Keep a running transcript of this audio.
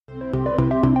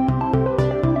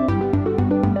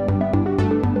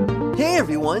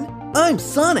everyone, I'm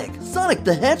Sonic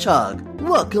the Hedgehog.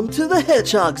 Welcome to the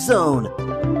Hedgehog Zone.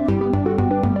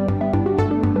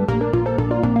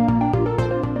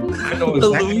 I know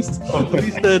exactly.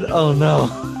 Luis said, "Oh no."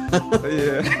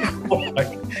 Yeah.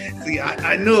 See,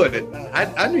 I knew it.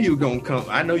 I knew you were gonna come.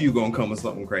 I know you were gonna come with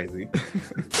something crazy.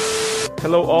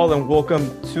 Hello, all, and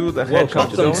welcome to the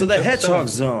Hedgehog Zone. Welcome to the Hedgehog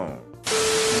Zone.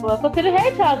 Welcome to the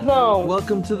Hedgehog Zone.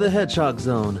 Welcome to the Hedgehog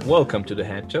Zone. Welcome to the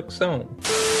Hedgehog Zone.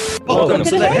 Welcome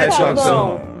to the Hedgehog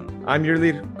Zone. I'm your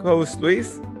lead host,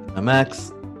 Luis. I'm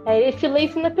Max. Hey, it's your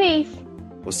Leaf from the Peace.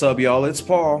 What's up, y'all? It's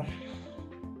Paul.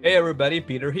 Hey, everybody,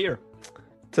 Peter here.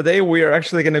 Today, we are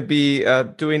actually going to be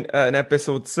doing an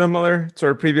episode similar to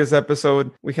our previous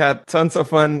episode. We had tons of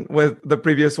fun with the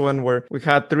previous one where we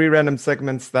had 3 random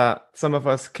segments that some of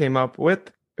us came up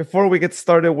with. Before we get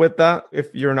started with that, if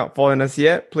you're not following us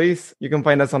yet, please, you can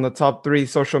find us on the top 3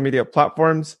 social media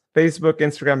platforms, Facebook,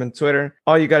 Instagram, and Twitter.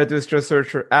 All you got to do is just search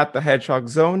for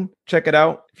 @TheHedgehogZone. Check it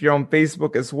out. If you're on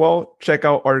Facebook as well, check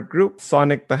out our group,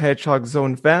 Sonic the Hedgehog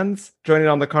Zone fans. Join in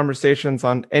on the conversations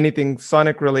on anything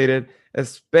Sonic related,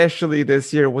 especially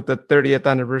this year with the 30th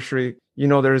anniversary. You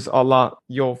know, there's a lot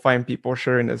you'll find people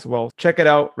sharing as well. Check it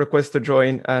out, request to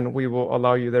join, and we will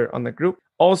allow you there on the group.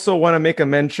 Also want to make a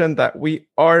mention that we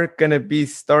are going to be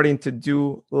starting to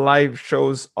do live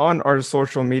shows on our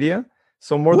social media.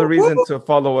 So more the reason to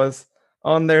follow us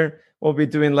on there. We'll be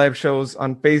doing live shows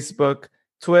on Facebook,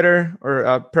 Twitter,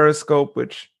 or Periscope,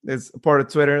 which is a part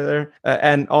of Twitter there,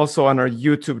 and also on our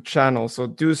YouTube channel. So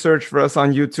do search for us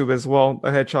on YouTube as well,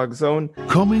 The Hedgehog Zone.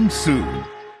 Coming soon.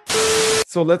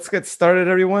 So let's get started,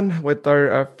 everyone, with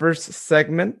our first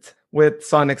segment with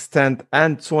Sonic's 10th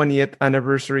and 20th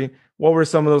anniversary. What were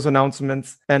some of those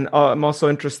announcements? And I'm also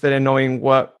interested in knowing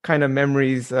what kind of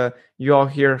memories you all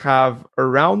here have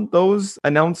around those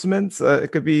announcements.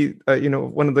 It could be,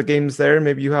 one of the games there.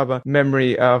 Maybe you have a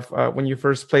memory of when you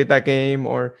first played that game,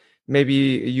 or maybe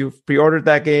you've pre-ordered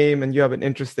that game and you have an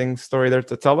interesting story there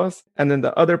to tell us. And then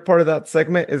the other part of that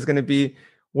segment is going to be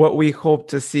what we hope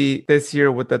to see this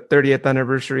year with the 30th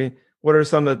anniversary. What are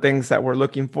some of the things that we're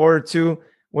looking forward to,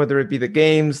 whether it be the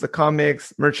games, the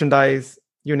comics, merchandise,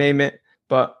 you name it.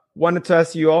 But wanted to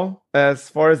ask you all, as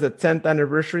far as the 10th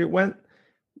anniversary went,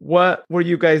 what were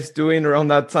you guys doing around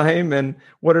that time? And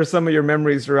what are some of your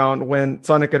memories around when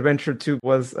Sonic Adventure 2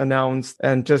 was announced,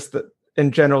 and just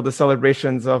in general, the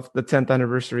celebrations of the 10th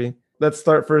anniversary? Let's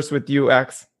start first with you,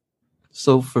 Axe.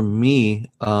 So for me,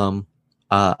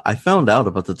 I found out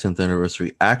about the 10th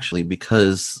anniversary actually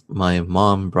because my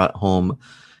mom brought home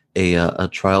a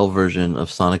trial version of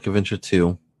Sonic Adventure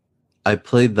 2. I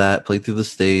played through the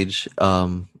stage.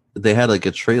 They had like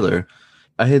a trailer.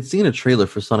 I had seen a trailer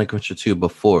for Sonic Adventure 2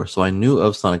 before, so I knew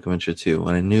of Sonic Adventure 2,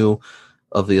 and I knew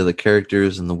of the other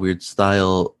characters and the weird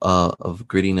style of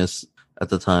grittiness at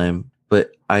the time.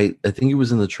 But I think it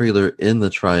was in the trailer in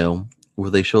the trial where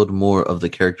they showed more of the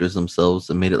characters themselves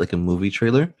and made it like a movie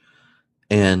trailer.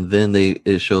 And then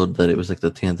it showed that it was like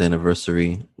the 10th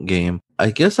anniversary game.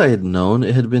 I guess I had known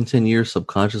it had been 10 years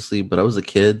subconsciously, but I was a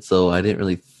kid, so I didn't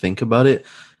really think about it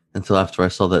until after I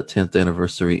saw that 10th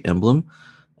anniversary emblem.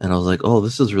 And I was like, oh,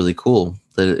 this is really cool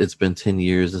that it's been 10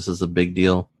 years. This is a big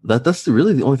deal. That's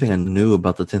really the only thing I knew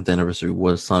about the 10th anniversary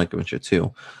was Sonic Adventure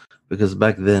 2. Because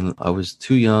back then I was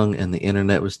too young and the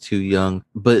internet was too young.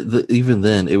 But even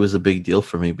then, it was a big deal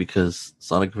for me because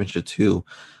Sonic Adventure 2,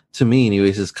 to me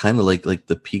anyways, is kind of like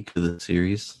the peak of the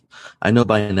series. I know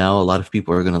by now a lot of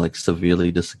people are going to like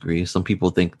severely disagree. Some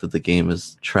people think that the game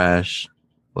is trash,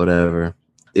 whatever.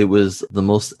 It was the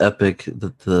most epic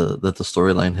that the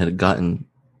storyline had gotten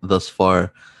thus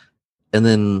far. And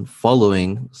then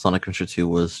following Sonic Adventure 2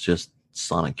 was just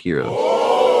Sonic Heroes.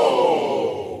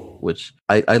 Which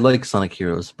I like Sonic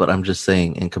Heroes, but I'm just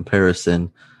saying in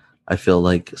comparison, I feel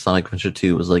like Sonic Adventure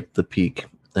 2 was like the peak.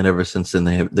 And ever since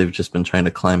then, they've just been trying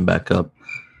to climb back up.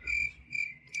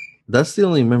 That's the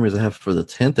only memories I have for the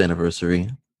 10th anniversary.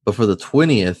 But for the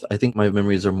 20th, I think my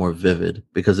memories are more vivid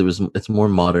because it's more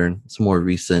modern, it's more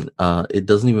recent. It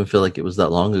doesn't even feel like it was that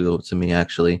long ago to me,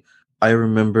 actually. I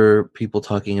remember people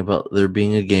talking about there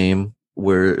being a game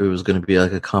where it was going to be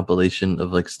like a compilation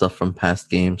of like stuff from past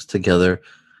games together,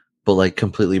 but like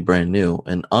completely brand new.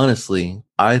 And honestly,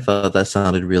 I thought that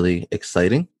sounded really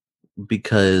exciting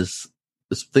because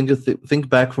think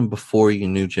back from before you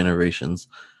knew Generations.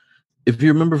 If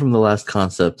you remember from the last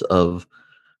concept of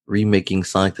remaking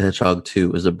Sonic the Hedgehog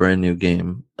 2 as a brand new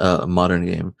game, a modern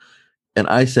game, and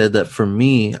I said that for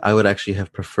me, I would actually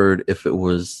have preferred if it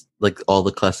was like all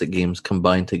the classic games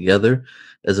combined together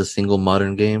as a single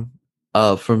modern game.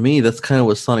 For me, that's kind of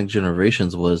what Sonic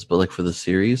Generations was, but like for the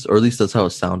series, or at least that's how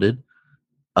it sounded.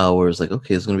 where it's like,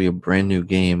 okay, it's going to be a brand new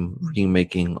game,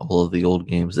 remaking all of the old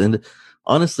games. And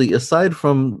honestly, aside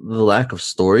from the lack of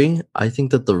story, I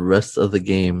think that the rest of the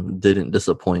game didn't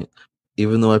disappoint.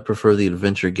 Even though I prefer the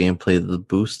adventure gameplay, the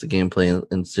boost gameplay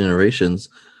in Generations,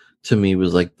 to me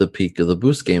was like the peak of the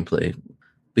boost gameplay.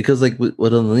 Because like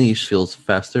what Unleashed feels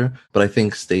faster, but I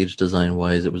think stage design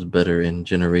wise it was better in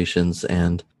Generations.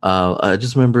 And I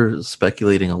just remember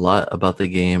speculating a lot about the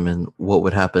game and what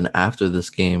would happen after this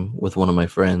game with one of my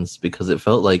friends, because it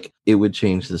felt like it would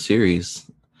change the series.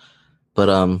 But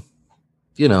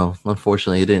you know,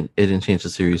 unfortunately it didn't change the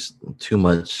series too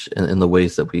much in the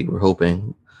ways that we were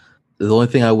hoping. The only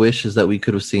thing I wish is that we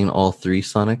could have seen all three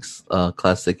Sonics,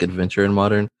 classic, adventure, and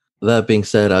modern. That being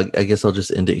said, I guess I'll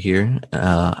just end it here.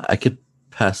 I could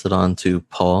pass it on to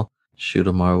Paul. Shoot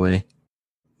him our way.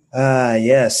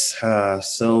 Yes.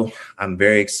 So I'm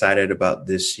very excited about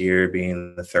this year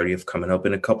being the 30th coming up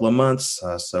in a couple of months.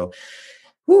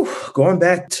 Going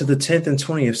back to the 10th and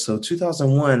 20th. So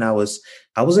 2001, I was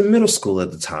in middle school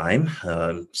at the time.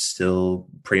 Still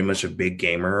pretty much a big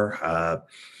gamer.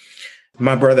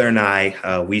 My brother and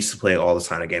I, we used to play all the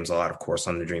Sonic games a lot, of course,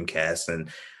 on the Dreamcast. And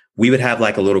we would have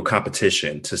like a little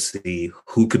competition to see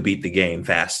who could beat the game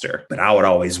faster. But I would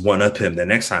always one-up him the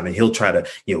next time, and he'll try to,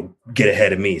 get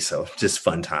ahead of me. So just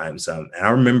fun times. And I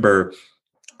remember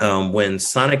when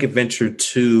Sonic Adventure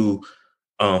 2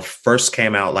 first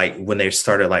came out, like when they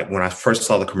started, like when I first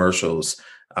saw the commercials,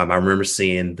 I remember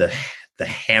seeing the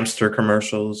hamster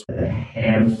commercials.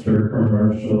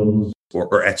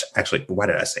 Or actually, why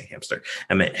did I say hamster?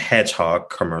 I meant hedgehog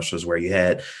commercials, where you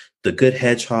had the good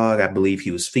hedgehog, I believe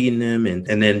he was feeding him. And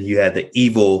then you had the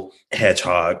evil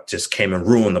hedgehog just came and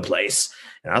ruined the place.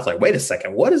 And I was like, wait a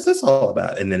second, what is this all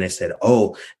about? And then they said,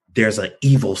 oh, there's an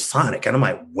evil Sonic. And I'm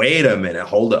like, wait a minute,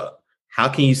 hold up. How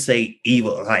can you say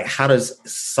evil? Like, how does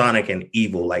Sonic and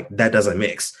evil, like that doesn't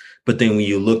mix? But then when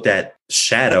you looked at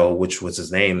Shadow, which was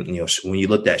his name, when you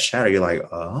looked at Shadow, you're like,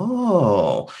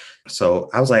 oh. So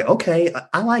I was like, okay,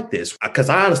 I like this, because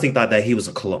I honestly thought that he was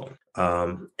a clone.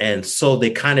 And so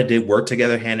they kind of did work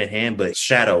together hand in hand, but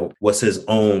Shadow was his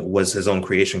own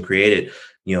creation, created,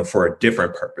 for a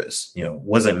different purpose.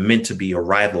 Wasn't meant to be a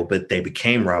rival, but they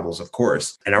became rivals, of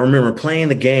course. And I remember playing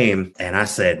the game and I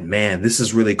said, man, this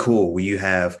is really cool. Where you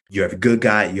have a good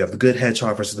guy, you have the good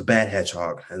hedgehog versus the bad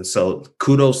hedgehog. And so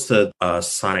kudos to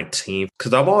Sonic team,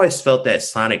 because I've always felt that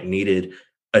Sonic needed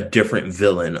a different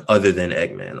villain other than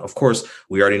Eggman. Of course,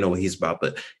 we already know what he's about,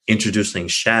 but introducing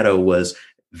Shadow was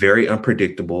very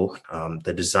unpredictable.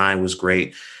 The design was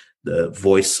great. The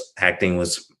voice acting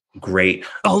was great.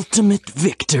 Ultimate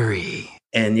victory.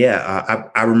 And yeah,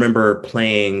 I remember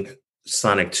playing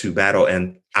Sonic 2 Battle,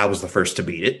 and I was the first to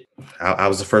beat it. I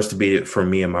was the first to beat it for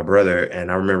me and my brother. And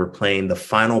I remember playing the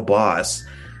final boss,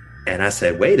 and I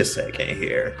said, wait a second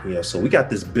here. So we got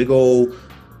this big old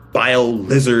bio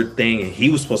lizard thing, and he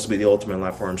was supposed to be the ultimate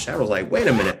life form. Shadow was like, wait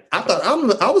a minute, I thought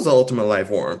I was the ultimate life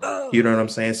form. You know what I'm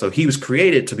saying? So he was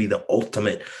created to be the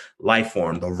ultimate life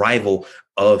form, the rival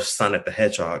of Sonic the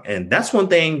Hedgehog. And that's one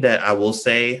thing that I will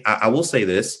say. I will say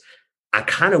this. I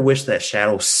kind of wish that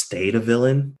Shadow stayed a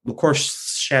villain. Of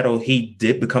course, Shadow, he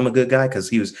did become a good guy because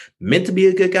he was meant to be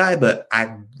a good guy, but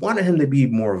I wanted him to be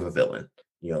more of a villain,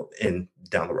 in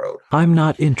down the road. I'm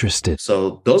not interested.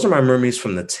 So those are my memories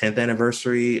from the 10th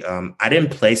anniversary. I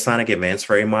didn't play Sonic Advance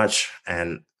very much,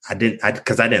 and I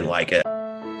didn't like it.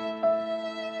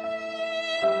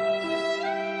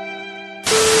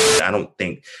 I don't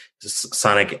think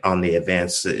Sonic on the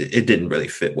Advance, it didn't really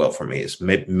fit well for me.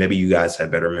 Maybe you guys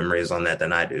have better memories on that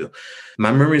than I do.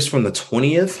 My memories from the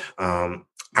 20th,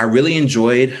 I really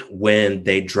enjoyed when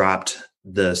they dropped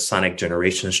the Sonic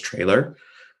Generations trailer.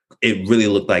 It really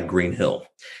looked like Green Hill.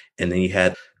 And then you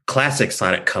had classic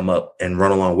Sonic come up and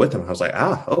run along with him. I was like,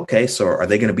 okay. So are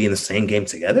they going to be in the same game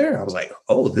together? I was like,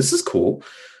 oh, this is cool.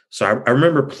 So I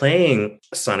remember playing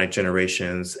Sonic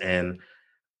Generations, and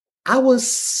I was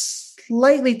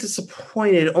slightly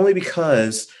disappointed only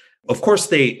because, of course,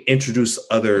 they introduced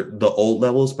the old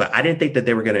levels, but I didn't think that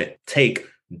they were going to take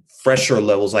fresher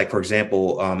levels. Like, for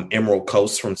example, Emerald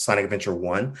Coast from Sonic Adventure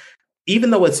 1.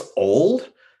 Even though it's old,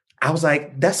 I was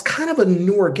like, that's kind of a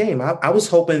newer game. I was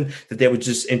hoping that they would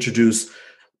just introduce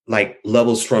like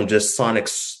levels from just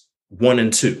Sonic's 1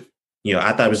 and 2.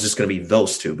 I thought it was just going to be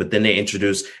those two, but then they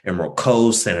introduced Emerald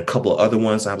Coast and a couple of other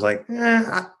ones. I was like,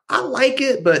 I like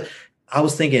it, but I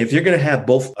was thinking if you're going to have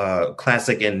both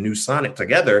classic and new Sonic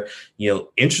together,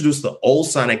 introduce the old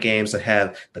Sonic games and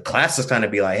have the classics kind of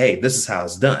be like, hey, this is how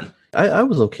it's done. I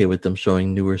was okay with them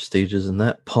showing newer stages in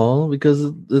that, Paul, because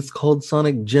it's called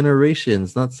Sonic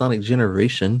Generations, not Sonic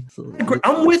Generation.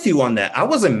 I'm with you on that. I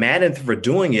wasn't mad at them for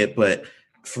doing it, but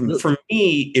For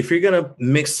me, if you're gonna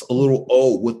mix a little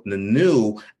old with the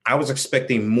new, I was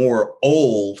expecting more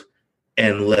old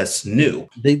and less new.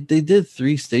 They did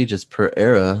 3 stages per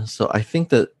era, so I think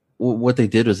that what they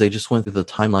did was they just went through the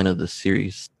timeline of the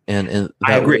series, and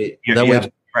I agree.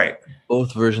 Right.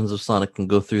 Both versions of Sonic can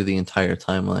go through the entire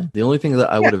timeline. The only thing that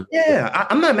I would have,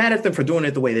 I'm not mad at them for doing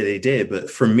it the way that they did, but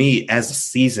for me as a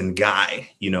seasoned guy,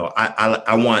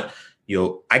 I want.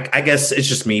 I guess it's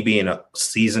just me being a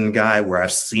seasoned guy where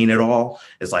I've seen it all.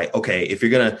 It's like, okay, if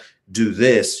you're gonna do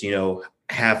this,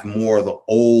 have more of the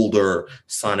older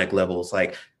Sonic levels.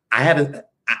 Like I'm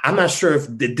not sure if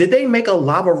did they make an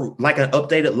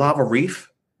updated Lava Reef?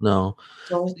 No.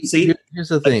 See, here's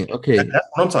the thing. Okay, that's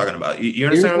what I'm talking about. You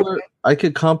understand? I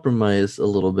could compromise a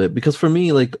little bit because for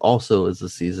me, like, also as a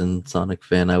seasoned Sonic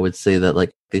fan, I would say that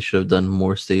like they should have done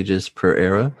more stages per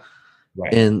era.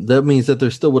 Right. And that means that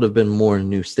there still would have been more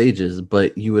new stages,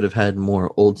 but you would have had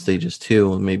more old stages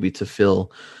too, maybe to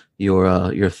fill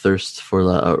your thirst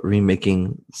for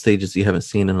remaking stages you haven't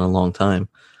seen in a long time.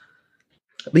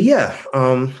 But yeah,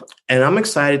 and I'm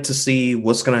excited to see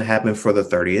what's going to happen for the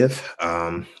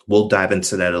 30th. We'll dive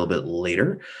into that a little bit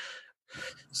later.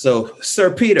 So,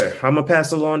 Sir Peter, I'm going to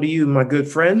pass it along to you, my good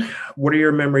friend. What are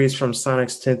your memories from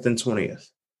Sonic's 10th and 20th?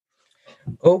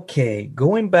 Okay,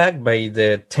 going back by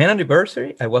the 10th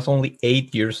anniversary, I was only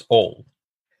 8 years old.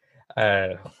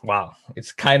 Wow,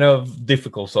 it's kind of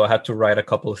difficult, so I had to write a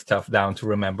couple of stuff down to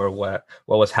remember what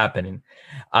was happening.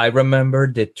 I remember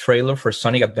the trailer for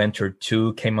Sonic Adventure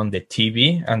 2 came on the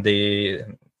TV, and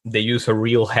they used a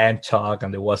real hedgehog,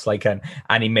 and there was like an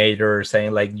animator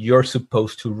saying like, you're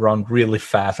supposed to run really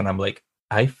fast, and I'm like,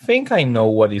 I think I know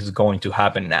what is going to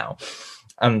happen now.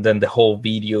 And then the whole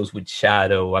videos with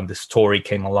Shadow and the story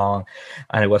came along,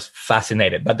 and I was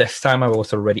fascinated. But this time I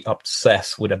was already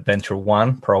obsessed with Adventure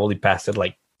 1, probably passed it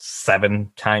like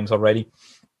 7 times already.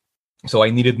 So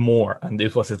I needed more, and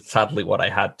this was sadly what I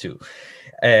had to.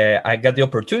 I got the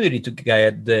opportunity to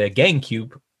get the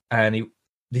GameCube, and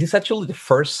this is actually the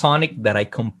first Sonic that I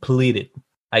completed.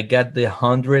 I got the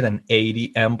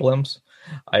 180 emblems.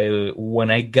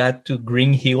 When I got to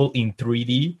Green Hill in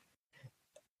 3D,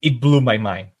 it blew my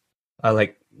mind. I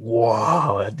like,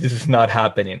 wow, this is not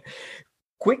happening.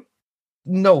 Quick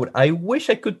note, I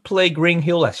wish I could play Green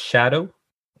Hill as Shadow.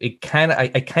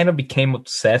 I kind of became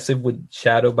obsessive with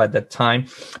Shadow by that time,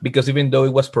 because even though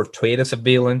it was portrayed as a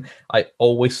villain, I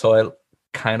always saw it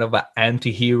kind of an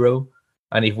anti-hero.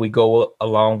 And if we go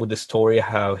along with the story,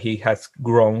 how he has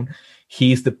grown,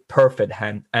 he's the perfect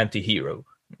anti-hero.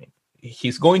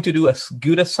 He's going to do as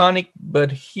good as Sonic,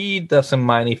 but he doesn't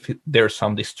mind if there's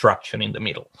some destruction in the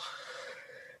middle.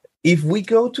 If we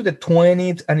go to the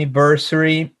 20th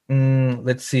anniversary,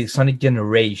 let's see, Sonic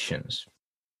Generations.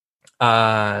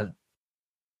 I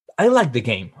like the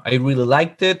game. I really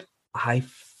liked it. I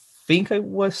think I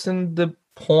wasn't the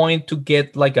point to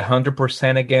get like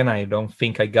 100% again. I don't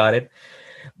think I got it.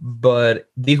 But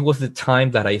this was the time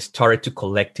that I started to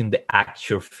collecting the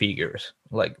action figures.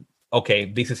 Like, okay,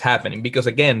 this is happening, because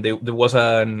again, there was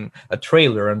a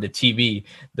trailer on the TV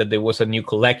that there was a new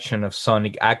collection of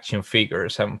Sonic action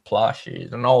figures and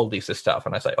plushies and all this stuff.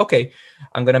 And I was like, okay,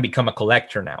 I'm going to become a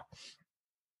collector now.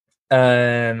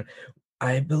 And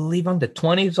I believe on the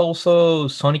 20th also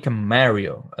Sonic and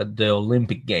Mario at the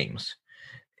Olympic Games.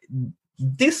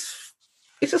 This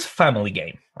is a family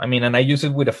game. I mean, and I use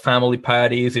it with the family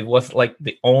parties. It was like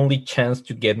the only chance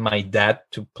to get my dad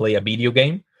to play a video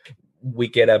game. We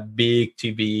get a big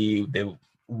TV, the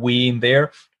Wii in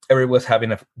there. Everyone was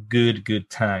having a good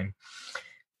time.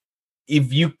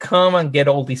 If you come and get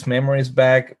all these memories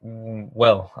back,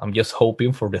 well, I'm just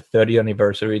hoping for the 30th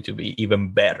anniversary to be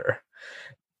even better.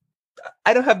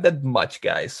 I don't have that much,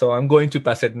 guys, so I'm going to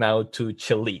pass it now to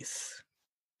Chalice.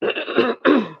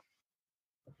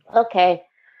 Okay.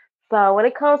 So when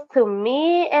it comes to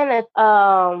me and the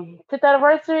 5th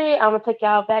anniversary, I'm going to take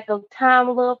y'all back of time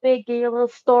a little bit, give you a little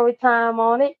story time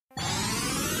on it.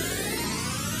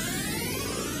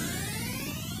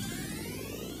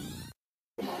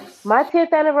 My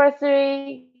 10th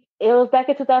anniversary, it was back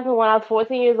in 2001. I was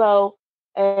 14 years old,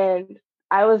 and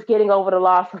I was getting over the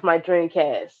loss of my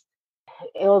Dreamcast.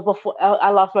 It was before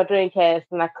I lost my Dreamcast,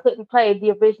 and I couldn't play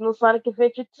the original Sonic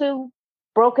Adventure 2.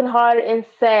 Brokenhearted and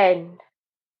saddened.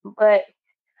 But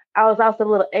I was also a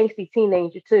little angsty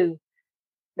teenager, too.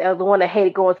 That was the one that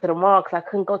hated going to the mall because I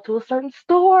couldn't go to a certain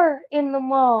store in the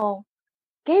mall.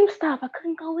 GameStop, I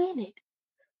couldn't go in it.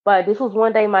 But this was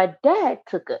one day my dad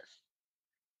took us.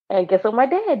 And guess what my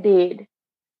dad did?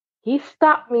 He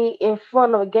stopped me in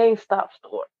front of a GameStop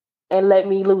store and let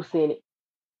me loose in it.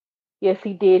 Yes,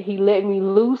 he did. He let me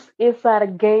loose inside a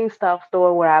GameStop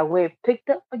store where I went,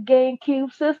 picked up a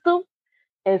GameCube system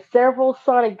and several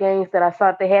Sonic games that I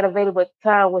thought they had available at the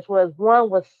time, which was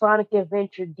one was Sonic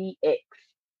Adventure DX.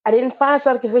 I didn't find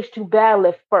Sonic Adventure 2 Battle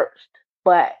at first,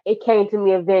 but it came to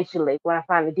me eventually when I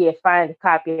finally did find a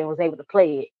copy and was able to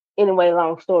play it. Anyway,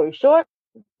 long story short,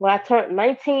 when I turned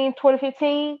 19,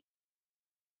 2015,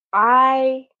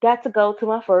 I got to go to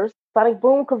my first Sonic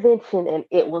Boom convention, and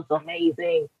it was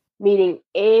amazing. Meeting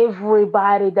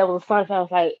everybody that was a Sonic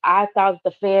fan. I thought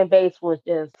the fan base was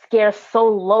just scarce, so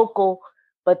local.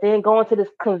 But then going to this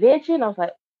convention, I was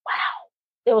like, wow,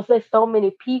 there was just so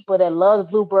many people that love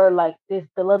the Bluebird like this,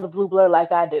 that love the Bluebird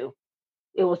like I do.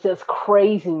 It was just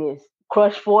craziness.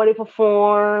 Crush 40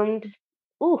 performed.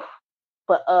 Oof.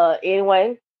 But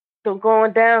anyway, so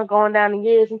going down the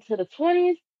years into the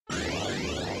 20s.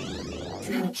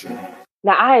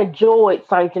 Now, I enjoyed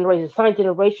Sonic Generations. Sonic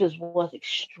Generations was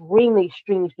extremely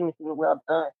well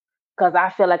done. Because I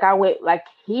felt like I went, like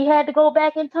he had to go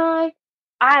back in time.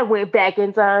 I went back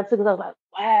in time too, because I was like,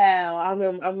 wow, I'm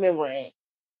remembering.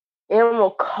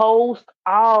 Emerald Coast,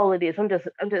 all of this. I'm just,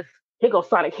 here goes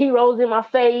Sonic Heroes in my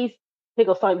face. Here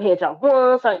goes Sonic the Hedgehog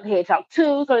 1, Sonic the Hedgehog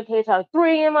 2, Sonic the Hedgehog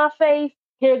 3 in my face.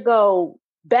 Here go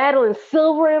Battle in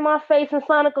Silver in my face in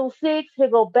Sonic 06. Here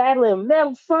go Battle in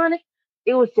Metal Sonic.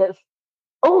 It was just,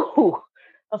 ooh.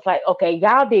 I was like, okay,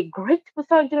 y'all did great for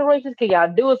Sonic Generations. Can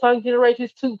y'all do a Sonic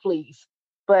Generations 2, please?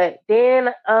 But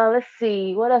then, let's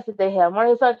see, what else did they have?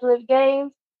 Mario Sonic Live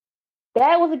games.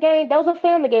 That was a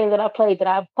family game that I played that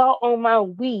I bought on my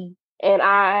Wii, and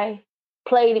I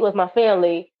played it with my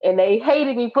family, and they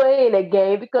hated me playing that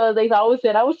game because they always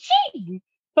said I was cheating.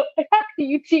 How can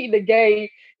you cheat in a game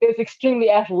that's extremely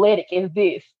athletic as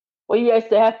this, where you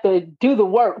actually have to do the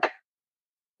work?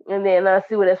 And then let's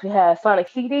see what else we have. Sonic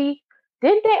CD.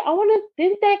 Didn't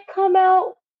that come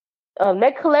out?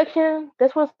 That collection.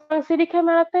 That's when Sonic CD came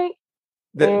out, I think.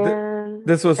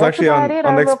 This was actually on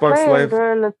Xbox Live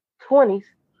during the 20s.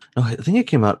 No, I think it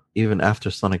came out even after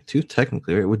Sonic 2,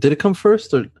 technically. Right? Did it come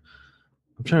first, or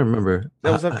I'm trying to remember?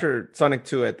 That was after Sonic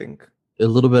 2, I think. A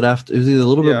little bit after. It was either a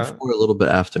little bit before, or a little bit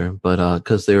after, but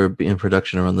because they were in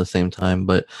production around the same time.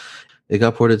 But it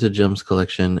got ported to Gems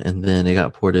Collection, and then it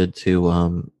got ported to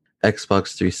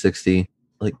Xbox 360,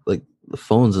 like the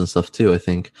phones and stuff too, I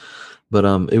think. But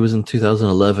it was in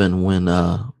 2011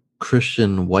 when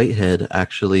Christian Whitehead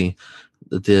actually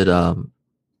did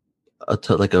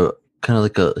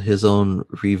his own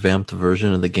revamped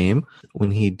version of the game.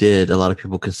 When he did, a lot of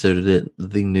people considered it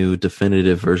the new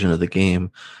definitive version of the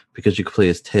game because you could play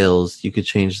as Tails. You could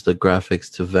change the graphics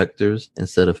to vectors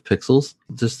instead of pixels.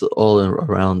 Just all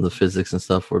around the physics and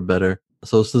stuff were better.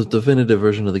 So it's the definitive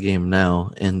version of the game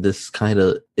now, and this kind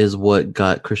of is what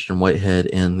got Christian Whitehead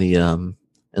in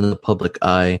the public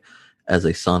eye as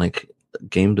a Sonic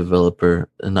game developer,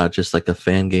 and not just like a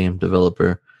fan game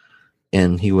developer.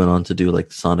 And he went on to do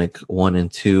like Sonic 1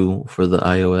 and 2 for the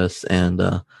iOS, and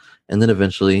then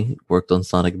eventually worked on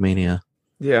Sonic Mania.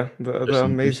 Yeah, the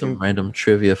amazing some random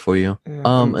trivia for you. Yeah,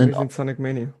 amazing Sonic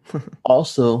Mania.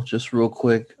 Also, just real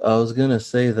quick, I was gonna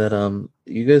say that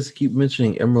you guys keep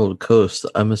mentioning Emerald Coast.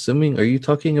 I'm assuming, are you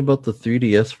talking about the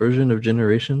 3DS version of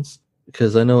Generations?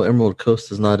 Because I know Emerald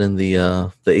Coast is not in the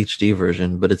HD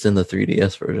version, but it's in the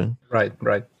 3DS version. Right.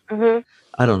 Mm-hmm.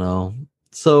 I don't know.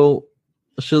 So,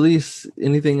 Shalise,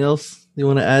 anything else you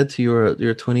want to add to your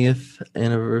 20th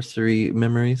anniversary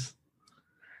memories?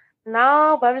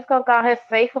 No, but I'm just gonna go ahead and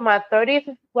say for my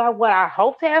 30th, what I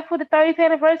hope to have for the 30th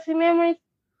anniversary memories,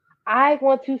 I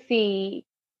want to see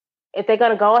if they're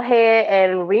gonna go ahead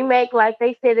and remake, like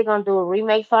they said they're gonna do a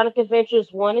remake Sonic Adventures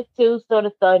 1 and 2, so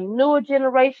that the newer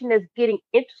generation that's getting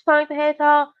into Sonic the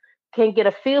Hedgehog can get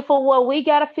a feel for what we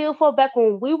got a feel for back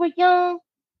when we were young,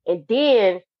 and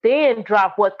then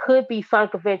drop what could be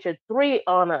Sonic Adventure 3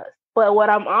 on us. But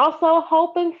what I'm also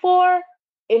hoping for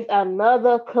is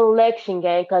another collection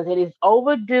game, because it is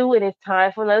overdue and it's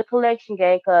time for another collection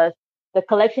game, because the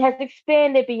collection has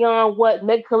expanded beyond what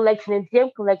Mega Collection and Gem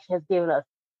Collection has given us.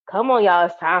 Come on, y'all,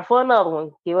 it's time for another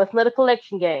one. Give us another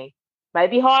collection game. Might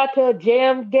be hard to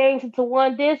jam games into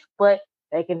one disc, but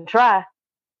they can try.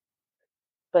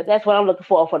 But that's what I'm looking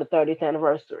for the 30th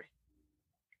anniversary.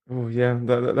 Oh yeah,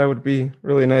 that would be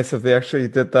really nice if they actually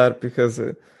did that, because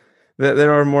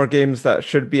there are more games that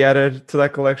should be added to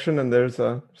that collection, and there's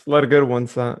a lot of good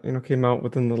ones that came out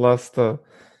within the last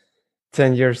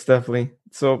 10 years, definitely.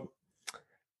 So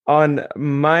on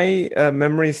my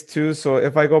memories too, so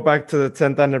if I go back to the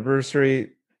 10th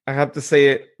anniversary, I have to say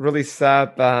it really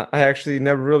sad that I actually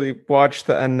never really watched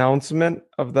the announcement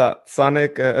of that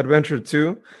Sonic Adventure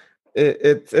 2.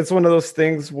 It's one of those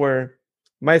things where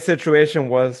my situation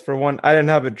was, for one, I didn't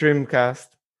have a Dreamcast.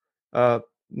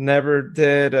 Never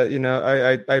did.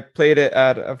 I played it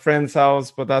at a friend's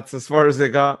house, but that's as far as it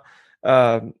got.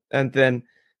 And then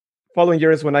following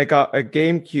years when I got a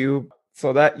GameCube,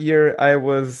 so that year I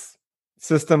was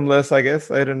systemless, I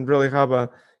guess. I didn't really have a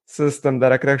system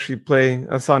that I could actually play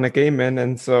a Sonic game in.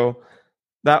 And so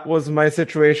that was my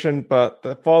situation. But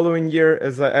the following year,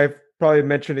 as I've probably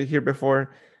mentioned it here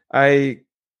before, I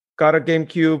got a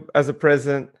GameCube as a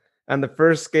present. And the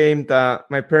first game that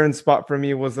my parents bought for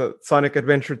me was a Sonic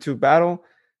Adventure 2 Battle.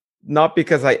 Not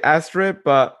because I asked for it,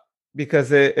 but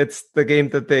because it's the game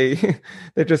that they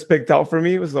they just picked out for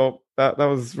me. So that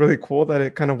was really cool that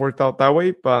it kind of worked out that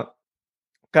way. But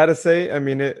gotta say, I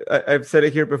mean, I've said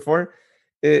it here before,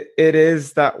 it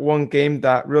is that one game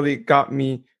that really got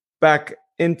me back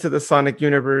into the Sonic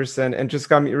universe and just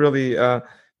got me really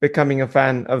becoming a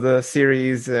fan of the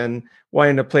series and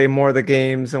wanting to play more of the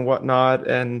games and whatnot.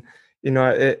 And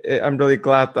I'm really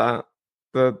glad that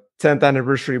the 10th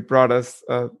anniversary brought us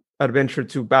Adventure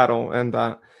 2 Battle, and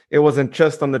it wasn't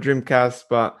just on the Dreamcast,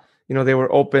 but they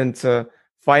were open to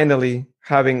finally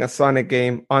having a Sonic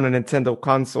game on a Nintendo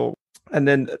console. And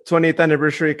then 20th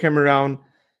anniversary came around.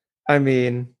 I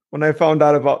mean, when I found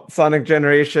out about Sonic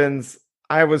Generations,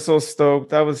 I was so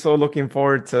stoked. I was so looking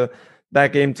forward to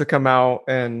that game to come out,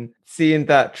 and seeing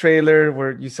that trailer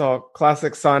where you saw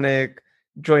classic Sonic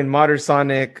join modern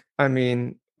Sonic. I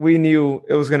mean, we knew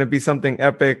it was going to be something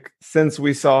epic since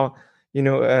we saw,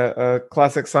 a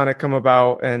classic Sonic come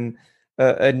about and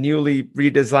a newly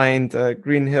redesigned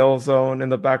Green Hill Zone in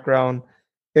the background.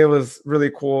 It was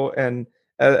really cool. And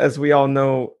as we all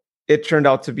know, it turned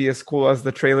out to be as cool as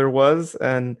the trailer was.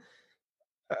 And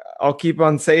I'll keep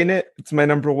on saying it. It's my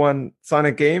number one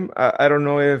Sonic game. I don't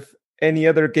know if any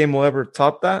other game will ever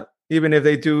top that, even if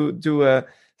they do a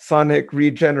Sonic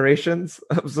regenerations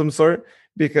of some sort,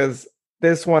 because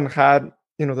this one had,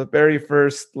 the very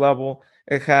first level.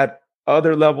 It had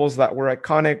other levels that were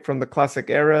iconic from the classic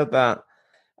era that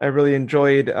I really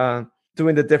enjoyed.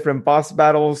 Doing the different boss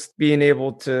battles, being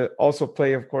able to also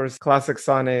play, of course, classic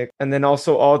Sonic, and then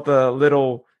also all the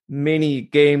little mini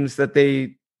games that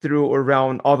they threw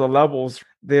around all the levels.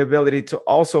 The ability to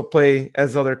also play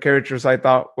as other characters, I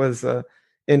thought was a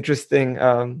interesting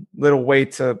little way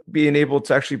to being able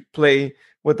to actually play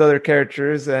with other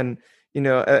characters. And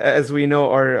as we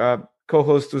know, our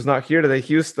co-host who's not here today,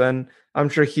 Houston, I'm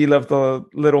sure he loved the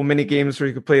little mini games where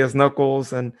you could play as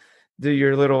Knuckles and do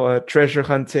your little treasure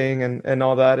hunting and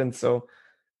all that. And so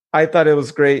I thought it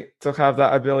was great to have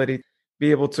that ability,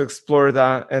 be able to explore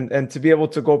that and to be able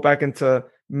to go back into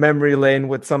memory lane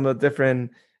with some of the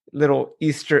different little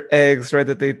Easter eggs, right,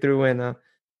 that they threw in.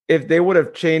 If they would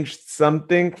have changed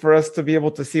something for us to be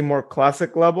able to see more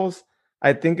classic levels,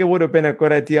 I think it would have been a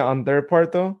good idea on their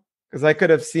part, though, because I could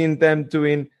have seen them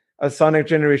doing a Sonic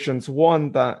Generations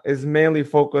 1 that is mainly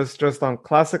focused just on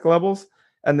classic levels,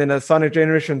 and then a Sonic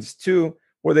Generations 2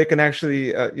 where they can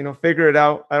actually, figure it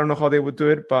out. I don't know how they would do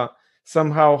it, but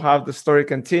somehow have the story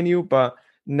continue. But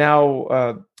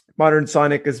now modern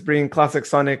Sonic is bringing classic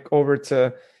Sonic over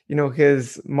to,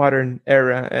 his modern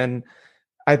era. And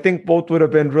I think both would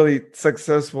have been really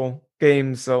successful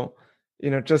games. So,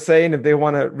 just saying, if they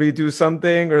want to redo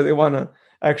something or they want to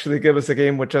actually give us a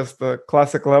game with just the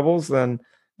classic levels, then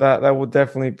that would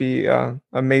definitely be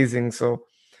amazing. So,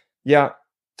 yeah,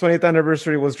 20th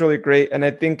anniversary was really great. And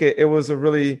I think it was a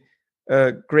really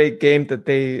great game that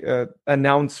they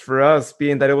announced for us,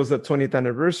 being that it was the 20th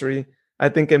anniversary. I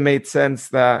think it made sense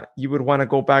that you would want to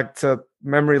go back to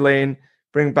memory lane,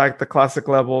 bring back the classic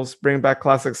levels, bring back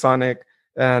classic Sonic.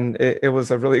 And it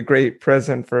was a really great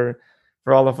present for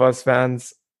all of us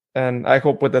fans. And I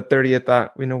hope with the 30th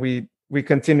that, we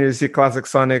continue to see classic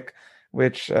Sonic,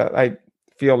 which I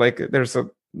feel like there's a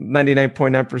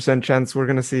 99.9% chance we're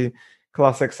going to see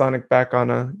classic Sonic back on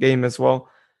a game as well.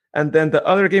 And then the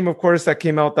other game, of course, that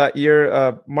came out that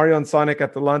year, Mario and Sonic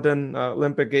at the London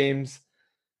Olympic Games.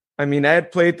 I mean, I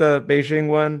had played the Beijing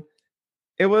one.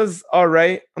 It was all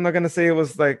right. I'm not going to say it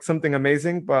was like something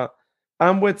amazing, but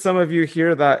I'm with some of you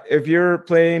here that if you're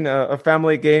playing a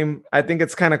family game, I think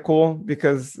it's kind of cool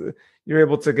because you're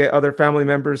able to get other family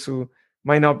members who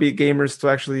might not be gamers to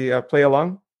actually play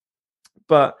along.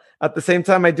 But at the same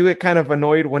time, I do get kind of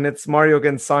annoyed when it's Mario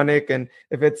against Sonic, and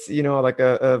if it's like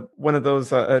a one of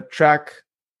those track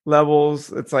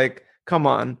levels, it's like, come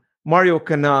on, Mario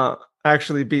cannot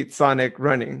actually beat Sonic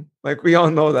running. Like, we all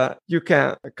know that you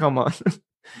can't. Come on,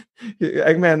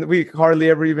 Eggman. We hardly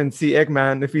ever even see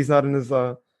Eggman if he's not in his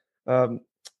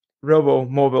Robo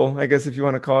Mobile, I guess, if you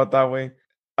want to call it that way.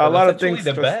 A lot of things.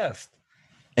 The best.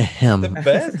 The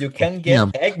best. You can get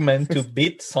Ahem. Eggman to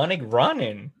beat Sonic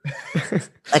running.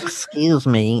 Excuse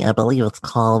me, I believe it's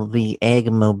called the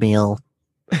Eggmobile.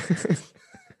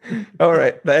 All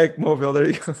right, the Eggmobile. There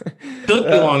you go. Took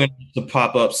me long enough to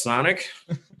pop up Sonic.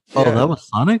 Oh, Yeah. that was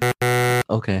Sonic.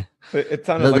 Okay, It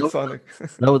sounded That- like Sonic.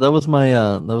 that was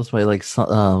my like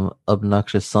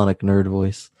obnoxious Sonic nerd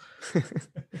voice.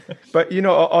 But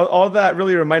all that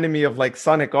really reminded me of like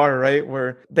Sonic R, right?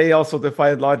 Where they also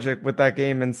defied logic with that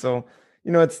game, and so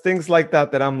it's things like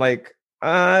that I'm like,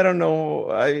 I don't know.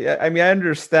 I mean, I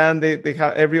understand they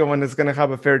have everyone is gonna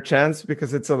have a fair chance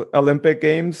because it's an Olympic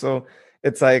game, so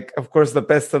it's like, of course, the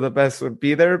best of the best would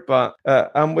be there. But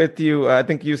I'm with you. I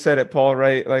think you said it, Paul,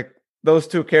 right? Like those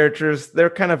two characters, they're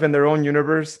kind of in their own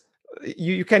universe.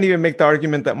 You can't even make the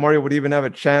argument that Mario would even have a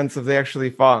chance if they actually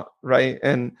fought, right?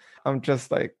 And I'm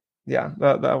just like, yeah,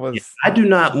 that was. Yeah, I do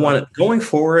not want to, going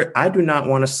forward, I do not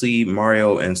want to see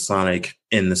Mario and Sonic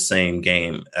in the same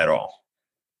game at all.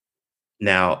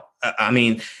 Now, I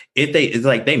mean, it's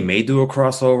like they may do a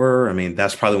crossover. I mean,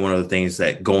 that's probably one of the things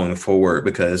that going forward,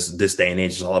 because this day and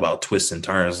age is all about twists and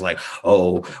turns. Like,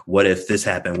 oh, what if this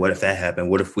happened? What if that happened?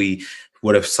 What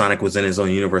if Sonic was in his own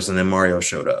universe and then Mario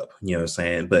showed up? You know what I'm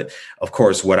saying? But of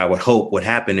course, what I would hope would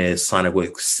happen is Sonic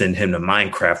would send him to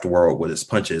Minecraft world with his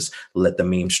punches, let the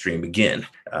meme stream begin.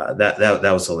 That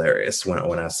was hilarious when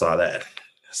I saw that.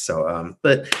 So,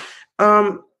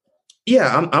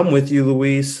 yeah, I'm with you,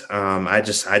 Luis. I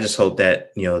just hope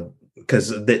that, because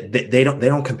they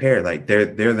don't compare. Like they're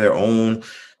their own,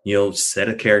 set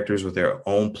of characters with their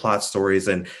own plot stories.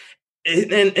 And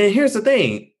here's the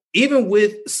thing. Even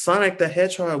with Sonic the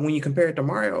Hedgehog, when you compare it to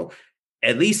Mario,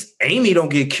 at least Amy don't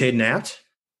get kidnapped.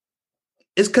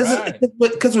 It's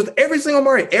because with every single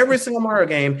Mario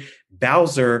game,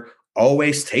 Bowser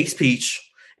always takes Peach,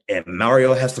 and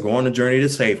Mario has to go on the journey to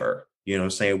save her. You know what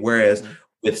I'm saying? Whereas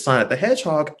with Sonic the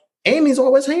Hedgehog, Amy's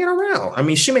always hanging around. I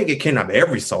mean, she may get kidnapped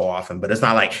every so often, but it's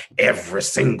not like every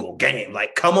single game.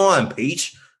 Like, come on,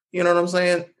 Peach. You know what I'm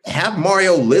saying? Have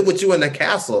Mario live with you in the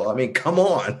castle. I mean, come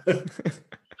on.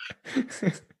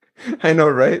 I know,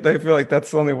 right? I feel like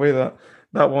that's the only way that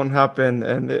won't happen,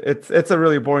 and it's a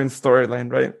really boring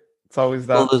storyline, right? It's always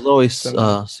that. Well, there's always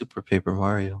Super Paper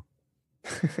Mario.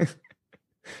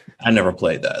 I never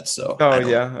played that, so. Oh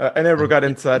yeah, I never got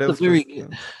into that. It was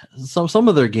Some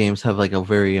of their games have like a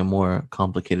very more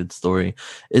complicated story.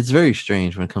 It's very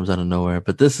strange when it comes out of nowhere.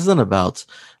 But this isn't about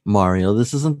Mario.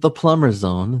 This isn't the Plumber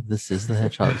Zone. This is the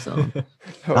Hedgehog Zone. This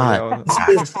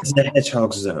is the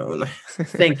Hedgehog Zone.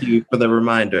 Thank you for the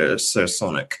reminder, Sir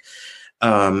Sonic.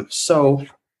 So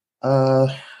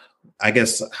I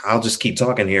guess I'll just keep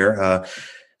talking here.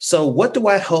 So what do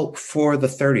I hope for the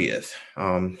 30th?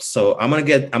 So I'm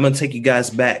gonna take you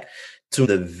guys back to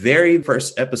the very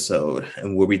first episode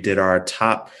and where we did our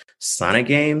top Sonic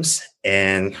games,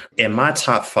 and in my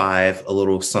top 5, a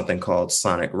little something called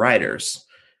Sonic Riders,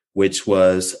 which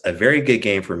was a very good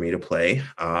game for me to play.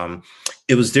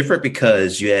 It was different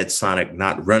because you had Sonic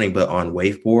not running, but on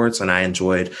waveboards. And I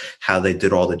enjoyed how they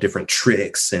did all the different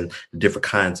tricks and different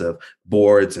kinds of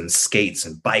boards and skates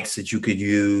and bikes that you could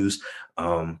use.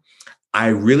 I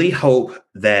really hope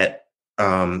that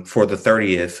for the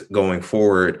 30th going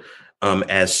forward,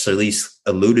 as Shalise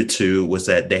alluded to, was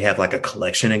that they have like a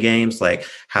collection of games, like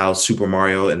how Super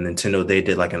Mario and Nintendo, they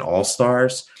did like an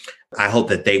All-Stars. I hope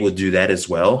that they would do that as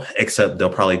well, except they'll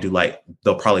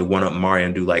probably one up Mario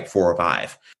and do like 4 or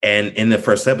 5. And in the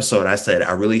first episode, I said,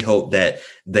 I really hope that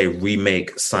they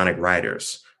remake Sonic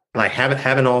Riders, like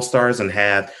have an All-Stars and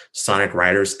have Sonic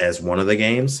Riders as one of the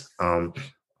games.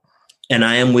 And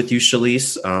I am with you,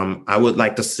 Shalise. I would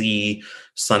like to see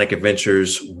Sonic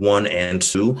Adventures 1 and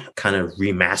 2 kind of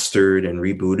remastered and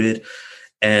rebooted.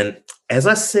 And as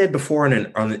I said before in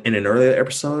an earlier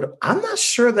episode, I'm not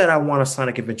sure that I want a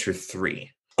Sonic Adventure 3,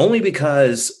 only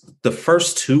because the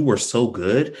first 2 were so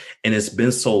good and it's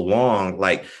been so long.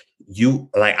 I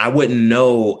wouldn't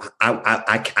know.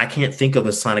 I can't think of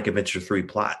a Sonic Adventure 3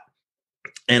 plot.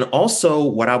 And also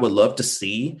what I would love to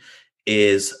see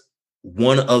is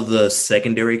one of the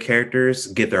secondary characters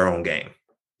get their own game,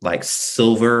 like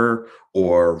Silver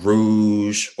or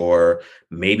Rouge or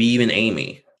maybe even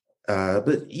Amy.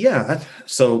 But yeah,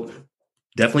 so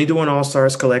definitely do an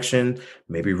All-Stars collection,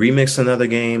 maybe remix another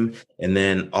game, and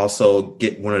then also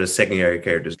get one of the secondary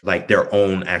characters like their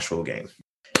own actual game.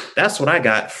 That's what I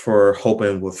got for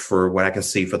hoping for what I can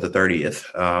see for the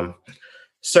 30th.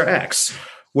 Sir X,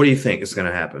 what do you think is going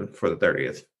to happen for the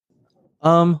 30th?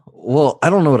 Well, I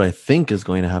don't know what I think is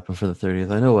going to happen for the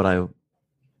 30th. I know what I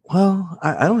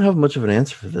don't have much of an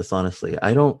answer for this, honestly.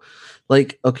 I don't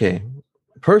okay.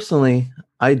 Personally,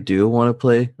 I do want to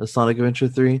play a Sonic Adventure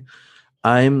 3.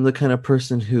 I'm the kind of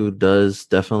person who does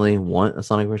definitely want a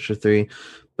Sonic Adventure 3,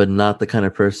 but not the kind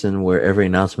of person where every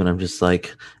announcement I'm just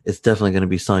like, it's definitely going to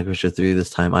be Sonic Adventure 3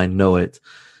 this time. I know it.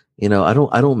 I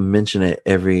don't mention it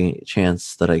every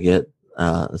chance that I get,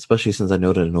 especially since I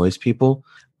know it annoys people.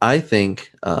 I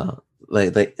think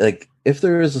like if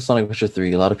there is a Sonic Adventure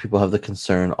 3, a lot of people have the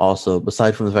concern also,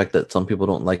 aside from the fact that some people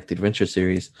don't like the Adventure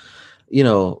series,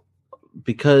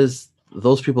 because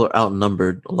those people are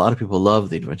outnumbered. A lot of people love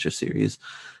the Adventure series.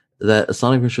 That a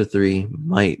Sonic Adventure 3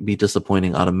 might be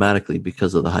disappointing automatically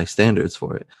because of the high standards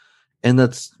for it. And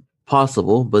that's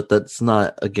possible, but that's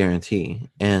not a guarantee.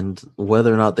 And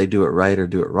whether or not they do it right or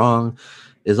do it wrong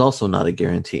is also not a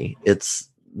guarantee. That's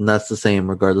the same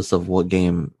regardless of what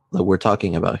game that we're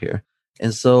talking about here.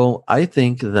 And so I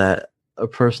think that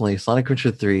personally, Sonic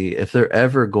Adventure 3, if they're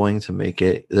ever going to make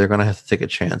it, they're going to have to take a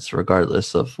chance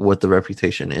regardless of what the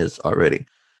reputation is already.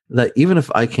 That even if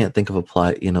I can't think of a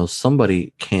plot,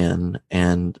 somebody can.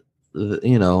 And, like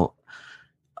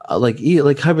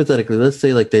hypothetically, let's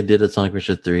say like they did at Sonic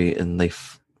Adventure 3 and they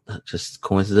just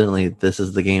coincidentally, this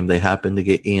is the game they happened to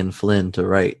get Ian Flynn to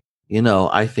write.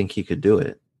 I think he could do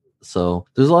it. So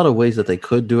there's a lot of ways that they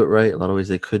could do it right, a lot of ways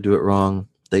they could do it wrong.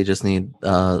 They just need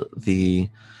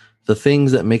the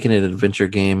things that make it an adventure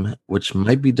game, which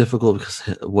might be difficult because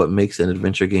what makes an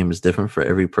adventure game is different for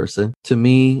every person. To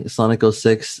me, Sonic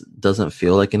 06 doesn't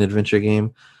feel like an adventure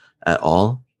game at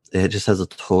all. It just has a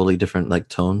totally different like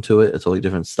tone to it, a totally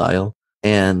different style.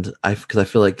 And because I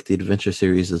feel like the adventure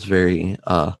series is very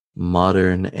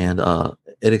modern and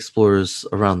it explores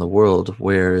around the world,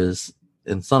 whereas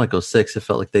in Sonic 06, it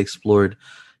felt like they explored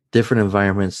different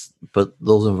environments, but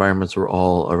those environments were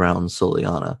all around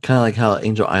Soliana. Kind of like how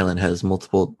Angel Island has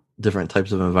multiple different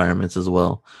types of environments as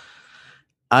well.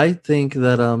 I think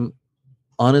that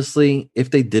honestly,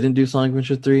 if they didn't do Sonic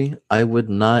Adventure 3, I would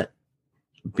not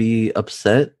be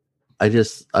upset. I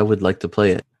would like to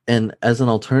play it. And as an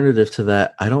alternative to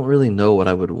that, I don't really know what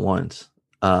I would want.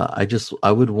 I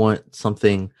would want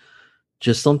something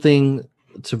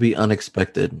to be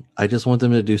unexpected. I just want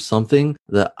them to do something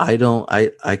that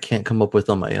I can't come up with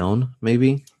on my own.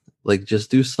 Maybe like just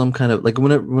do some kind of like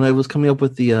when I was coming up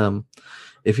with the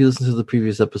if you listen to the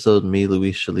previous episode, me,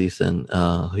 Luis, Shalise, and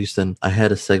Houston, I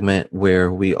had a segment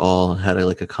where we all had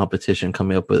a competition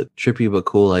coming up with trippy but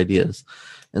cool ideas.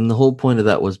 And the whole point of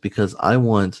that was because I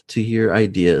want to hear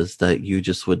ideas that you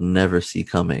just would never see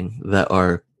coming that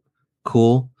are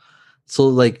cool. So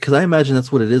like, because I imagine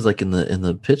that's what it is like in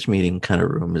the pitch meeting kind of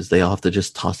room, is they all have to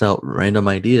just toss out random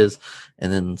ideas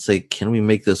and then say, can we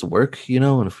make this work?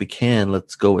 And if we can,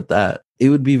 let's go with that. It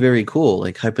would be very cool.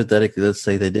 Like hypothetically, let's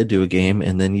say they did do a game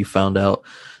and then you found out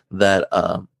that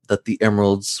that the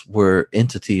emeralds were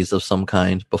entities of some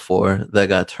kind before that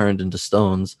got turned into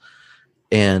stones,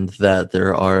 and that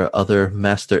there are other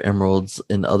master emeralds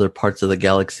in other parts of the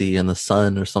galaxy and the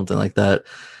sun or something like that,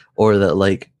 or that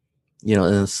like,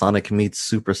 and Sonic meets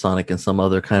Super Sonic in some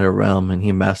other kind of realm and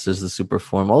he masters the super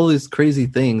form. All these crazy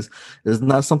things is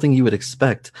not something you would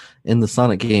expect in the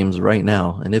Sonic games right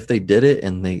now. And if they did it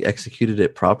and they executed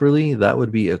it properly, that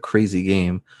would be a crazy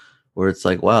game where it's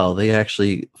like, wow, they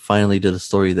actually finally did a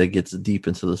story that gets deep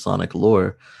into the Sonic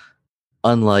lore.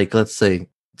 Unlike, let's say,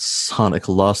 Sonic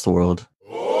Lost World.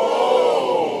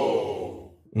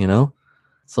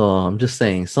 So I'm just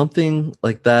saying something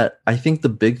like that. I think the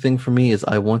big thing for me is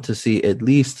I want to see at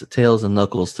least Tails and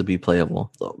Knuckles to be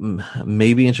playable. So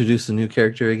maybe introduce a new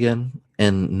character again.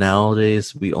 And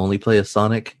nowadays we only play as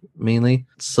Sonic mainly.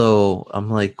 So I'm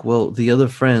like, well, the other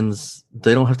friends,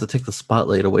 they don't have to take the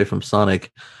spotlight away from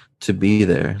Sonic to be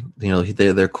there.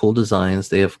 They're cool designs.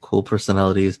 They have cool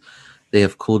personalities. They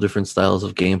have cool different styles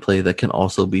of gameplay that can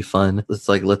also be fun. It's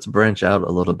like, let's branch out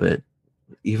a little bit.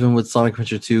 Even with Sonic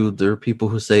Adventure 2, there are people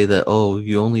who say that, oh,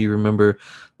 you only remember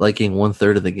liking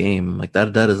 1/3 of the game. Like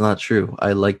that is not true.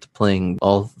 I liked playing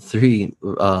all three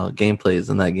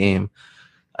gameplays in that game.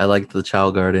 I liked the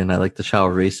Chao Garden. I liked the Chao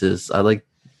races. I liked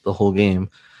the whole game.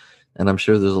 And I'm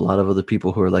sure there's a lot of other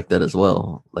people who are like that as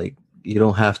well. Like, you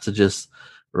don't have to just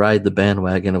ride the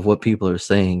bandwagon of what people are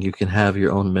saying. You can have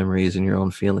your own memories and your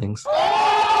own feelings.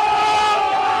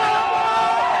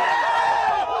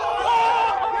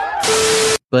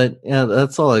 But yeah,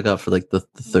 that's all I got for like the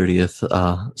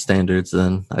 30th standards.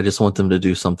 And I just want them to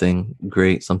do something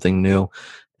great, something new,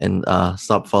 and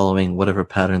stop following whatever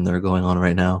pattern they're going on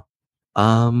right now.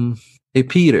 Hey,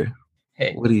 Peter.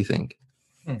 Hey. What do you think?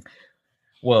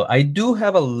 Well, I do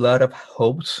have a lot of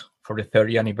hopes for the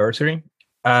 30th anniversary.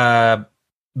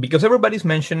 Because everybody's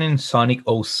mentioning Sonic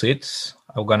 06,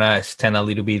 I'm going to stand a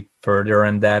little bit further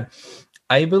on that.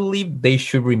 I believe they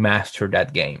should remaster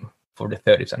that game for the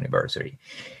 30th anniversary.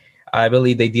 I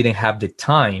believe they didn't have the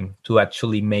time to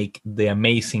actually make the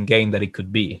amazing game that it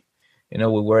could be. You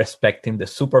know, we were expecting the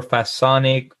super fast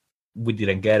Sonic. We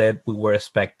didn't get it. We were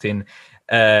expecting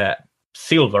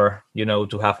Silver, you know,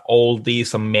 to have all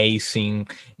these amazing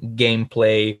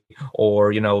gameplay,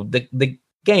 or, you know, the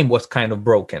game was kind of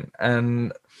broken.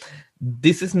 And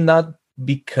this is not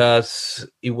because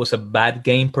it was a bad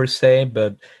game per se,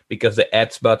 but because the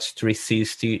Xbox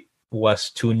 360 was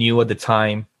too new at the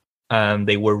time, and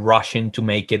they were rushing to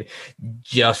make it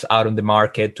just out on the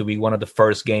market to be one of the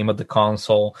first game of the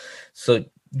console. So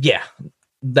yeah,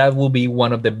 that will be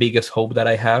one of the biggest hope that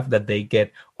I have, that they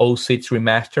get 06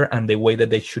 remaster and the way that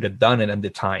they should have done it at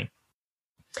the time.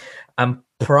 And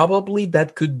probably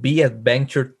that could be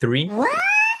Adventure 3,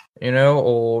 you know,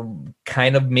 or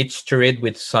kind of mixture it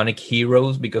with Sonic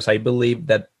Heroes, because I believe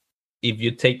that if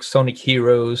you take Sonic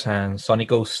Heroes and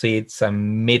Sonic 06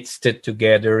 and mixed it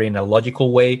together in a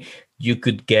logical way, you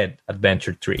could get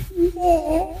Adventure 3.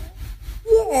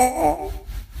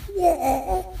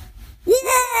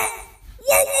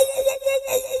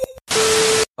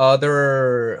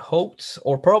 Other hopes,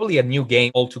 or probably a new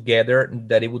game altogether,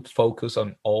 that it would focus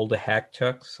on all the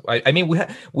hedgehogs. I mean,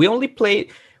 we only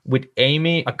played with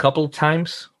Amy a couple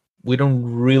times. We don't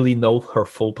really know her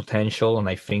full potential, and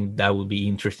I think that would be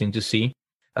interesting to see.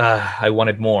 I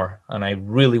wanted more, and I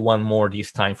really want more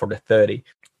this time for the 30.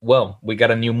 Well, we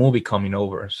got a new movie coming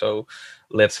over, so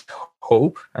let's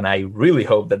hope, and I really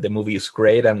hope that the movie is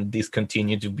great and this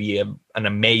continue to be an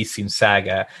amazing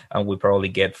saga, and we probably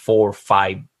get 4,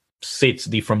 5, 6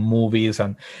 different movies,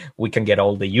 and we can get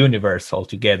all the universe all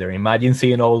together. Imagine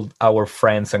seeing all our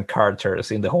friends and characters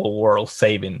in the whole world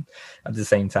saving at the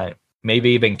same time.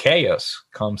 Maybe even Chaos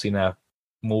comes in a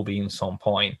movie in some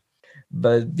point.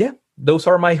 But yeah, those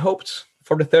are my hopes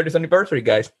for the 30th anniversary,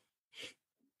 guys.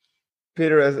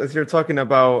 Peter, as you're talking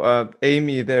about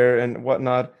Amy there and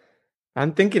whatnot,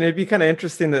 I'm thinking it'd be kind of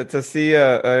interesting to see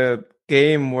a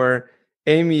game where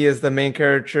Amy is the main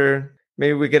character.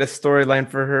 Maybe we get a storyline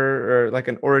for her, or like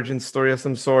an origin story of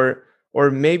some sort, or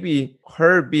maybe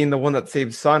her being the one that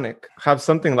saves Sonic. Have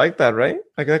something like that, right?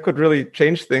 Like that could really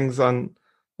change things on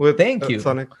with Thank you.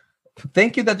 Sonic.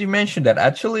 Thank you that you mentioned that.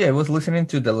 Actually, I was listening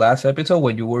to the last episode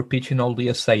when you were pitching all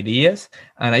these ideas,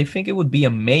 and I think it would be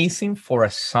amazing for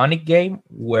a Sonic game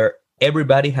where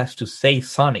everybody has to say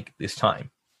Sonic this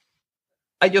time.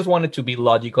 I just wanted to be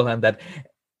logical, and that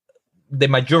the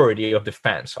majority of the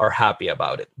fans are happy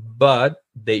about it, but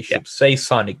they should say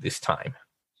Sonic this time.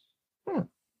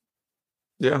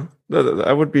 Yeah,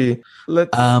 that would be.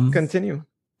 Let's continue.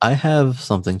 I have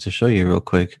something to show you real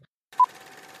quick.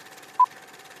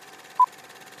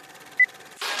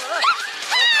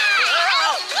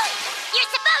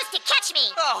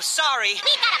 Sorry.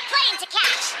 We've got a plane to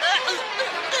catch. I'm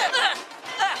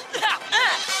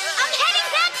heading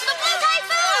back to the Blue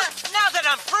Typhoon. Now that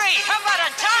I'm free, how about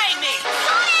untying me?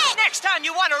 Sonic! Next time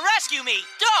you want to rescue me,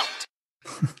 don't.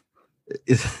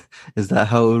 Is that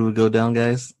how it would go down,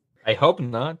 guys? I hope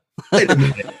not. Wait a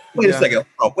minute. Wait a second.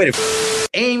 Oh, wait a minute.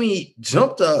 Amy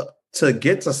jumped up to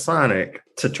get to Sonic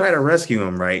to try to rescue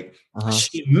him, right? Uh-huh.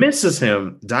 She misses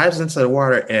him, dives into the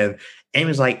water, and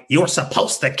Amy's like, "You're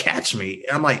supposed to catch me."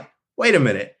 And I'm like, wait a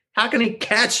minute. How can he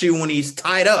catch you when he's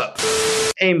tied up?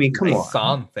 Amy, come on.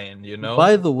 Something, you know?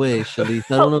 By the way, Shalif,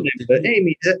 I don't know. But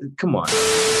Amy, come on.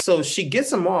 So she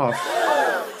gets him off.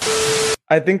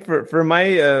 I think for my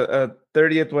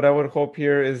 30th, what I would hope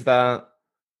here is that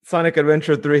Sonic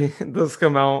Adventure 3 does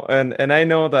come out. And I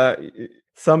know that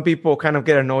some people kind of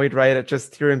get annoyed, right, at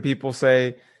just hearing people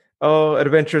say, oh,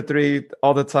 Adventure 3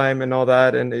 all the time and all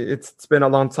that. And it's been a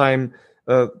long time,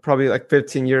 probably like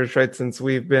 15 years, right, since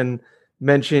we've been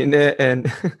mentioning it.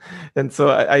 And so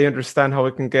I understand how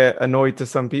it can get annoyed to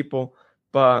some people.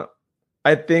 But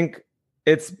I think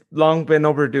it's long been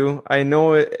overdue. I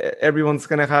know everyone's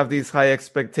going to have these high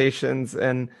expectations.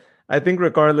 And I think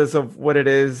regardless of what it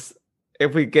is,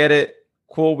 if we get it,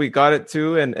 cool, we got it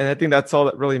too. And I think that's all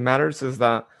that really matters, is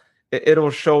that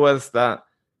it'll show us that,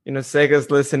 you know,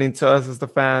 Sega's listening to us as the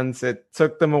fans. It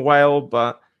took them a while,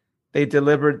 but they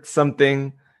delivered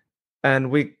something,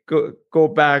 and we go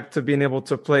back to being able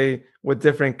to play with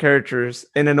different characters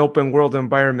in an open world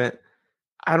environment.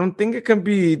 I don't think it can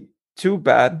be too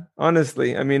bad,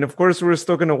 honestly. I mean, of course, we're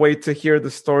still going to wait to hear the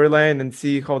storyline and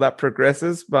see how that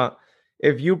progresses. But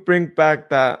if you bring back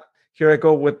that, here I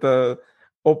go with the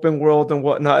open world and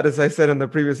whatnot, as I said in the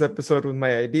previous episode with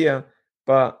my idea,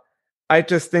 but I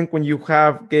just think when you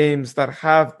have games that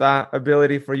have that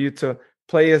ability for you to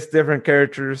play as different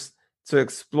characters, to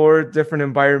explore different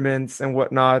environments and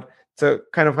whatnot, to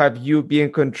kind of have you be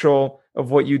in control of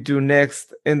what you do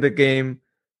next in the game.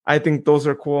 I think those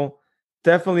are cool.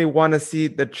 Definitely want to see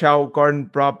the Chao Garden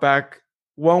brought back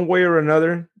one way or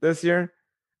another this year,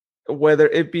 whether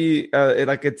it be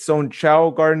like its own Chao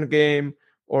Garden game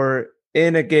or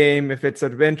in a game if it's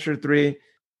Adventure 3.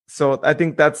 So I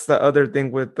think that's the other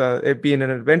thing with it being an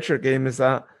adventure game, is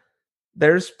that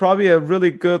there's probably a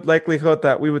really good likelihood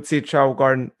that we would see Chao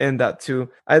Garden in that too.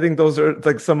 I think those are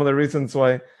like some of the reasons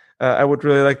why I would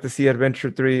really like to see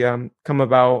Adventure 3 come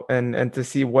about, and to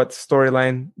see what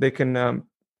storyline they can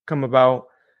come about,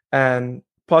 and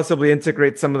possibly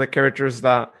integrate some of the characters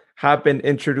that have been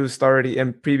introduced already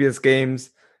in previous games.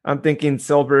 I'm thinking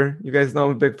Silver. You guys know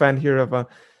I'm a big fan here of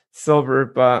Silver,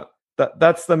 but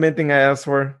that's the main thing I asked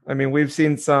for. I mean, we've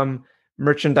seen some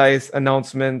merchandise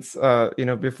announcements.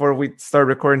 Before we start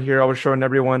recording here, I was showing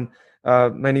everyone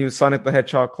my new Sonic the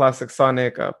Hedgehog Classic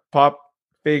Sonic pop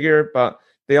figure, but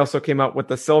they also came out with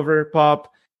the Silver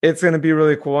pop. It's going to be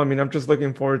really cool. I mean, I'm just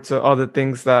looking forward to all the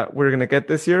things that we're going to get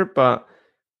this year, but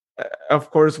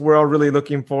of course, we're all really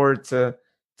looking forward to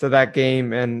that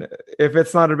game. And if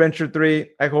it's not Adventure 3,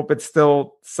 I hope it's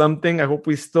still something. I hope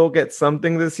we still get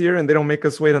something this year and they don't make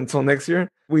us wait until next year.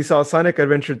 We saw Sonic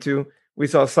Adventure 2. We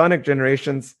saw Sonic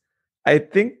Generations. I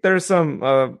think there's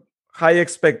some high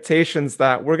expectations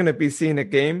that we're going to be seeing a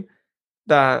game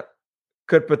that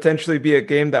could potentially be a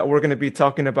game that we're going to be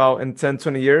talking about in 10,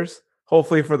 20 years.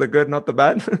 Hopefully for the good, not the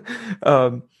bad.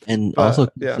 Also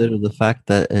consider the fact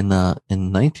that in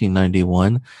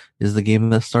 1991 is the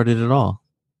game that started it all.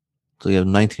 So you have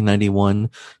 1991,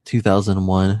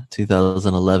 2001,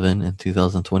 2011, and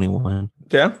 2021.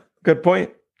 Yeah, good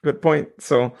point.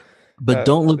 So, but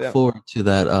don't look forward to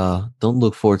that. Don't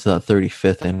look forward to that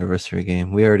 35th anniversary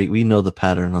game. We know the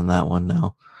pattern on that one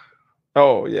now.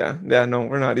 Oh yeah. No,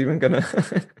 we're not even gonna.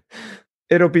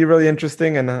 It'll be really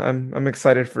interesting, and I'm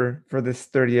excited for this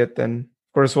 30th. And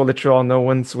of course, we'll let you all know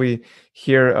once we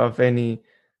hear of any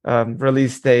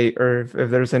release date, or if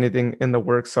there's anything in the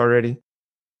works already.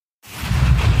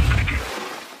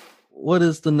 What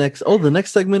is the next? Oh, the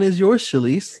next segment is yours,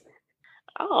 Shalise.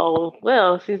 Oh,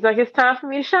 well, seems like it's time for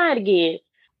me to shine again.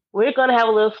 We're going to have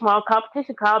a little small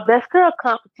competition called Best Girl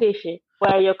Competition,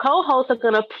 where your co-hosts are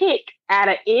going to pick out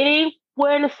of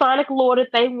anywhere in the Sonic lore that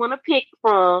they want to pick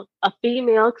from a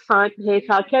female Sonic the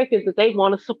Hedgehog character that they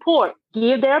want to support.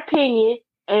 Give their opinion,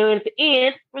 and at the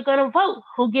end, we're going to vote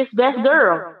who gets Best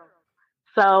Girl.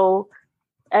 So,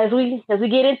 as we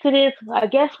get into this, I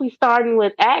guess we starting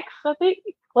with Axe, I think.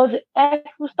 Was it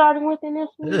Axe we're starting with in this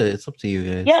one? Yeah, it's up to you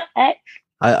guys. Yep, Axe.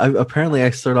 I apparently I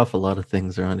start off a lot of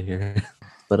things around here,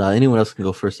 but anyone else can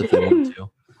go first if they want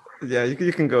to. Yeah,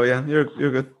 you can go. Yeah, you're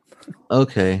good.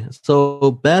 Okay,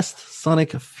 so best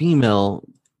Sonic female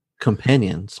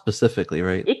companion specifically,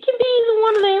 right? It can be either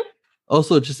one of them.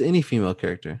 Also, just any female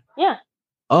character. Yeah.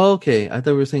 Okay, I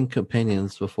thought we were saying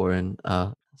companions before, and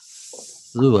I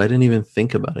didn't even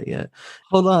think about it yet.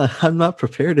 Hold on, I'm not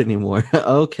prepared anymore.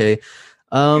 Okay.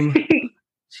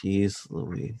 Jeez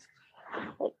Louise.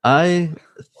 I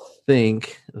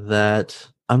think that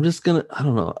I'm just gonna, I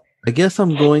don't know. I guess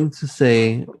I'm going to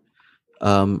say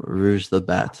Rouge the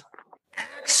Bat.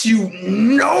 Axe,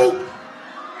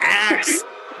 Axe,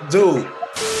 dude.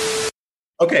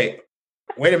 Okay,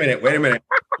 wait a minute.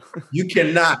 You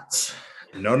cannot.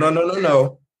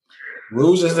 No.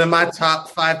 Rouge is in my top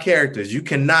 5 characters. You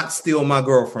cannot steal my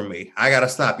girl from me. I gotta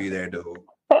stop you there, dude.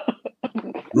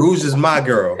 Rouge is my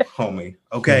girl, homie.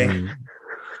 Okay.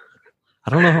 I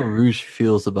don't know how Rouge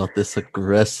feels about this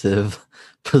aggressive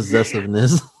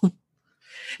possessiveness.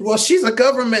 Well, she's a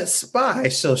government spy,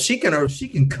 so she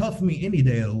can cuff me any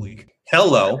day of the week.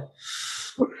 Hello.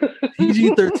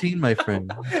 PG-13, my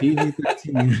friend.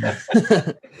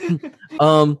 PG-13.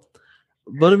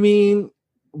 But I mean,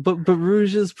 but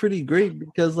Rouge is pretty great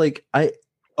because, like,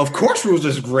 of course, Rouge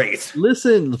is great.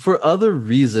 Listen, for other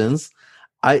reasons.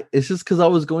 It's just because I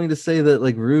was going to say that,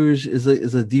 like, Rouge is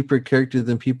a deeper character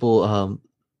than people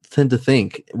tend to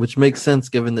think, which makes sense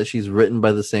given that she's written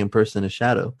by the same person as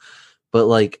Shadow. But,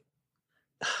 like,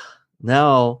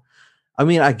 now, I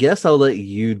mean, I guess I'll let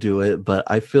you do it, but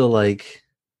I feel like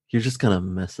you're just gonna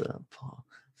mess it up, Paul.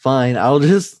 Fine, I'll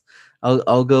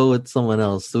go with someone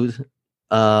else. So,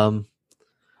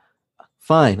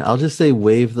 fine, I'll just say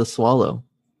Wave the Swallow.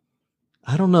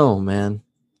 I don't know, man.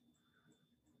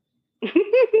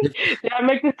 Did I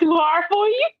make this too hard for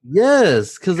you?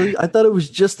 Yes, because I thought it was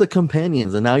just the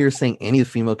companions, and now you're saying any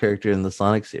female character in the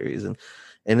Sonic series, and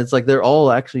it's like they're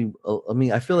all actually. I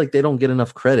mean, I feel like they don't get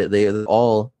enough credit. They're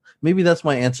all. Maybe that's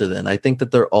my answer then. I think that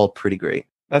they're all pretty great.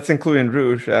 That's including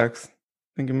Rouge, Axe. I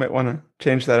think you might want to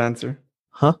change that answer.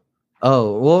 Huh?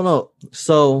 Oh, well, no.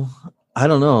 So I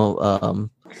don't know.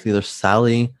 It's either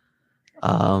Sally,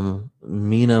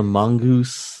 Mina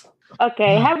Mongoose.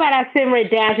 Okay, how about I simmer it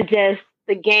down to just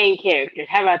the game characters?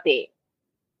 How about that?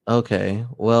 Okay.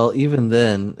 Well, even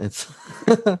then, it's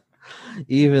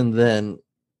even then.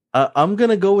 I'm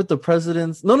gonna go with the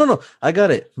president's. No. I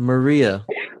got it. Maria.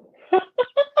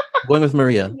 Going with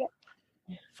Maria.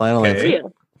 Final answer.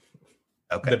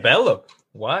 Okay. Develop.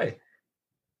 Why?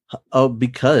 Oh,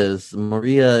 because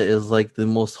Maria is like the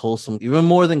most wholesome, even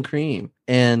more than Cream.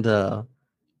 And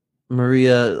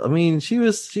Maria, I mean, she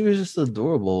was just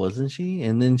adorable, wasn't she?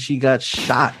 And then she got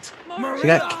shot. Maria! She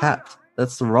got capped.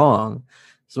 That's wrong.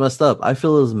 It's messed up. I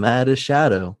feel as mad as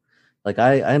Shadow. Like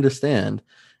I understand.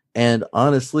 And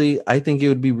honestly, I think it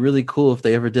would be really cool if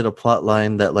they ever did a plot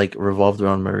line that like revolved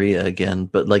around Maria again,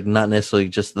 but like not necessarily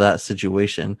just that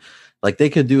situation. Like they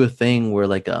could do a thing where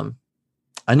like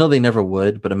I know they never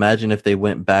would, but imagine if they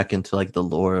went back into like the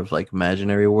lore of like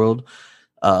Imaginary World,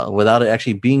 without it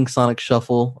actually being Sonic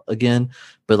Shuffle again,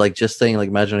 but like just saying like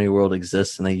Imaginary World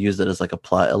exists and they use it as like a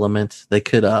plot element. They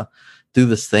could do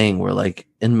this thing where like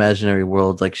in Imaginary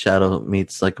World, like Shadow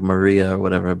meets like Maria or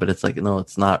whatever, but it's like, no,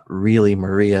 it's not really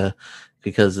Maria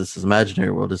because this is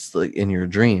Imaginary World. It's like in your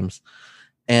dreams.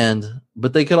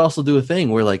 But they could also do a thing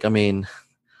where like, I mean,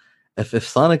 if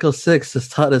Sonic 06 has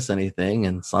taught us anything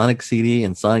and Sonic CD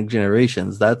and Sonic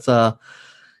Generations, that's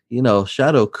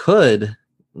Shadow could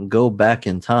go back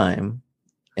in time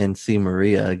and see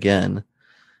Maria again.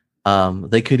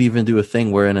 They could even do a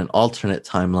thing where in an alternate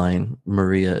timeline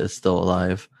Maria is still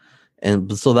alive,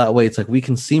 and so that way it's like we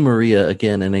can see Maria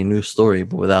again in a new story,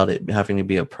 but without it having to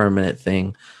be a permanent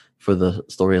thing for the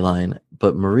storyline.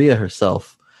 But Maria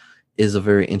herself is a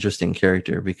very interesting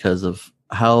character because of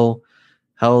how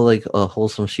like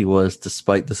wholesome she was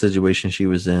despite the situation she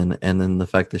was in, and then the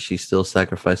fact that she still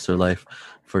sacrificed her life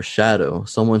for Shadow,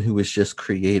 someone who was just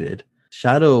created.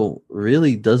 Shadow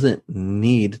really doesn't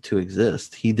need to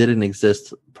exist. He didn't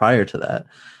exist prior to that.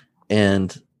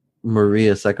 And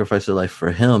Maria sacrificed her life for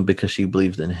him because she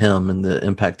believed in him and the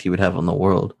impact he would have on the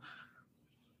world.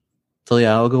 So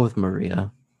yeah, I'll go with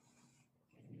Maria.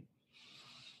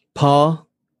 Paul,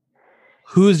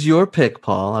 who's your pick,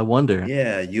 Paul? I wonder.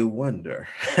 Yeah, you wonder.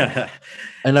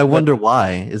 And I wonder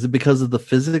why. Is it because of the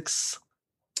physics?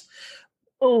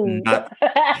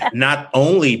 Not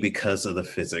only because of the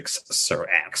physics, Sir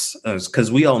Axe,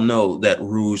 because we all know that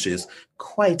Rouge is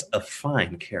quite a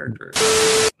fine character.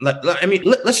 I mean,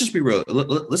 let's just be real.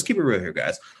 Let's keep it real here,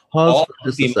 guys. Pause all for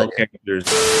just female a second.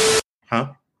 characters,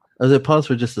 huh? Pause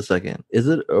for just a second. Is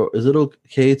it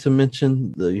okay to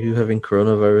mention you having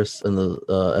coronavirus in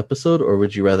the episode, or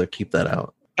would you rather keep that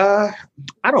out? I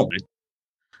don't.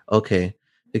 Okay,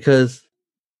 because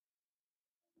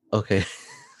okay.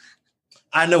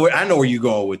 I know where you're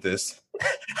going with this.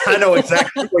 I know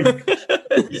exactly where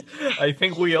you I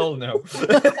think we all know.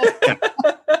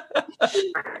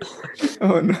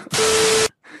 Oh no.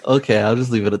 Okay, I'll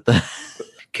just leave it at that.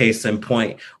 Case in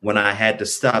point, when I had to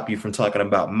stop you from talking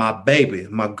about my baby,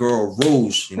 my girl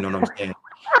Rouge, you know what I'm saying?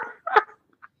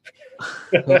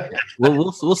 Okay.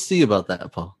 We'll see about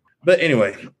that, Paul. But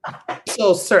anyway,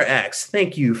 so Sir Axe,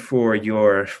 thank you for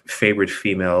your favorite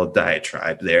female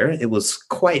diatribe there. It was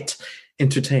quite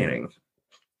entertaining.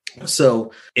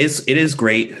 So it is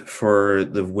great for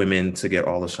the women to get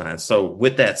all the shine. So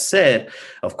with that said,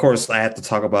 of course, I have to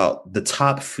talk about the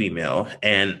top female.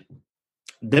 And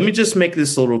let me just make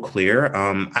this a little clear.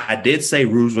 I did say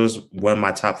Rouge was one of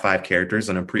my top 5 characters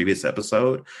in a previous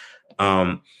episode.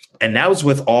 And that was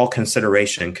with all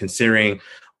consideration, considering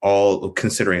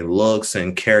looks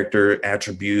and character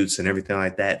attributes and everything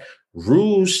like that.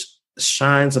 Rouge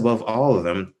shines above all of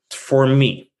them for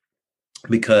me.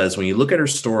 Because when you look at her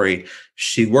story,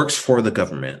 she works for the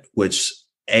government, which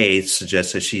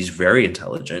suggests that she's very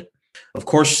intelligent. Of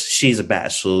course, she's a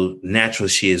bat, so naturally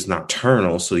she is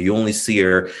nocturnal. So you only see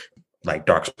her like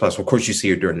Dark Plus. Of course, you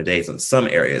see her during the days in some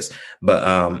areas,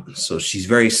 but so she's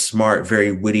very smart,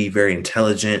 very witty, very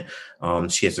intelligent.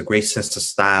 She has a great sense of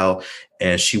style,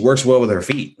 and she works well with her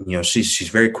feet. You know, she's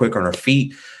very quick on her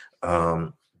feet,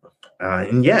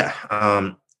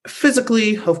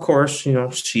 physically, of course, you know,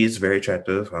 she is very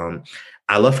attractive.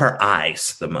 I love her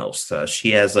eyes the most. She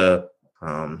has of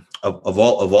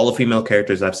all the female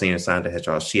characters I've seen in Sonic the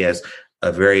Hedgehog, she has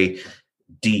a very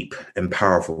deep and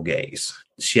powerful gaze.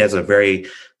 She has a very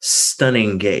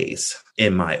stunning gaze,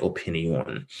 in my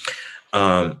opinion.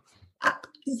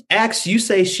 Axe, you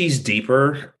say she's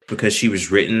deeper because she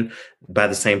was written by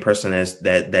the same person as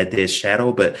that did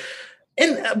Shadow, but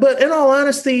in all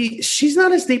honesty, she's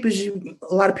not as deep as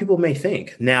a lot of people may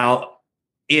think. Now,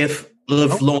 if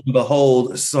Lo and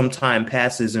behold, some time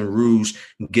passes and Rouge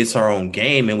gets her own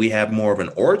game and we have more of an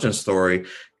origin story,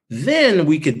 then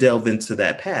we could delve into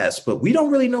that past. But we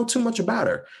don't really know too much about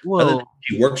her. Other than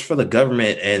she works for the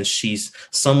government and she's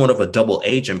somewhat of a double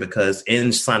agent because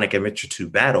in Sonic Adventure 2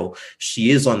 Battle, she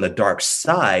is on the dark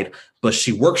side, but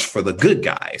she works for the good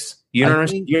guys. You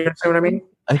understand what I mean?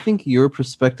 I think your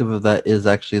perspective of that is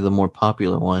actually the more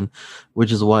popular one,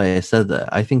 which is why I said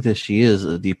that. I think that she is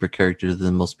a deeper character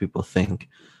than most people think,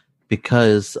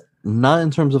 because not in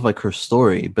terms of like her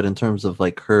story, but in terms of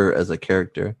like her as a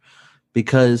character,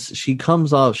 because she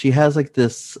comes off, she has like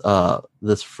this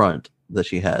front that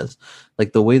she has,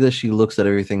 like the way that she looks at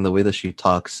everything, the way that she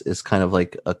talks is kind of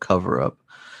like a cover up.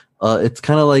 It's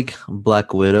kind of like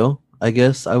Black Widow, I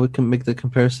guess I would make the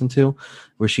comparison to,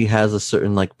 where she has a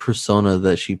certain like persona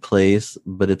that she plays,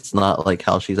 but it's not like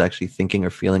how she's actually thinking or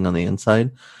feeling on the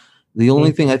inside. The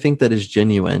only thing I think that is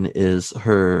genuine is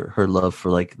her love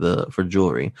for like for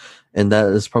jewelry, and that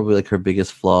is probably like her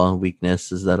biggest flaw and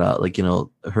weakness is that like, you know,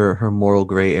 her moral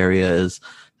gray area is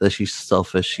that she's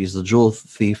selfish. She's a jewel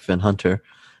thief and hunter.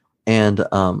 And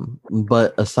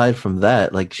but aside from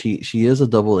that, like she is a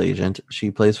double agent. She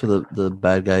plays for the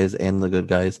bad guys and the good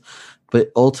guys,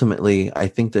 but ultimately I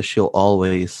think that she'll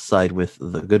always side with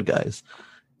the good guys,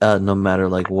 no matter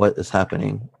like what is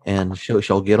happening. And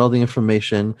she'll get all the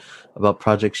information about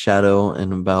Project Shadow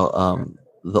and about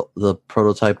the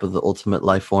prototype of the ultimate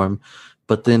life form,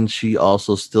 but then she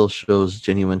also still shows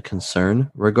genuine concern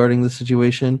regarding the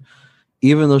situation.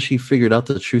 Even though she figured out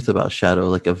the truth about Shadow,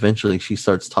 like eventually she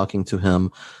starts talking to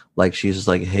him, like she's just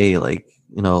like, hey, like,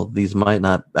 you know, these might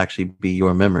not actually be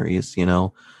your memories, you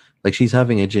know, like she's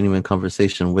having a genuine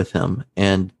conversation with him.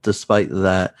 And despite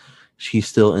that, she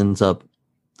still ends up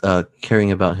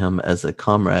caring about him as a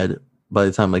comrade. By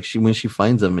the time, like when she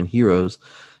finds him in Heroes,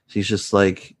 she's just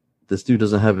like, this dude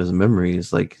doesn't have his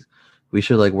memories. Like, we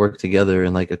should like work together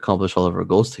and like accomplish all of our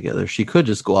goals together. She could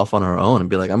just go off on her own and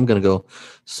be like, I'm going to go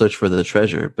search for the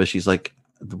treasure. But she's like,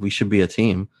 we should be a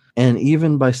team. And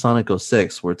even by Sonic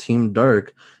 06, where Team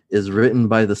Dark is written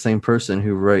by the same person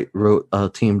who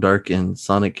wrote Team Dark in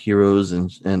Sonic Heroes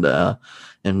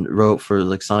and wrote for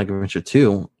like Sonic Adventure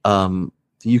 2,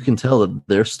 you can tell that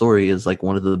their story is like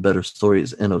one of the better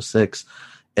stories in 06.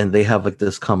 And they have like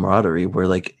this camaraderie where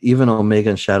like even Omega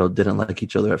and Shadow didn't like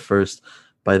each other at first,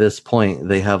 by this point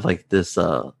they have like this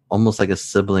almost like a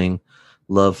sibling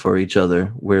love for each other,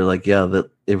 where like, yeah,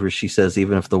 that if she says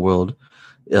even if the world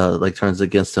like turns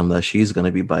against him, that she's going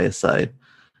to be by his side.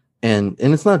 And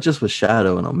it's not just with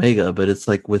Shadow and Omega, but it's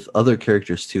like with other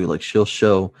characters too. Like she'll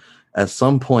show at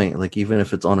some point, like even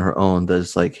if it's on her own, that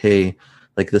it's like, hey,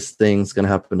 like this thing's going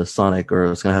to happen to Sonic,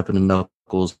 or it's going to happen to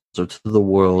Knuckles, or to the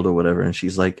world, or whatever. And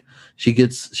she's like,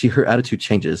 her attitude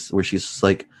changes, where she's just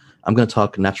like, I'm going to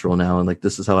talk natural now. And like,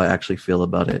 this is how I actually feel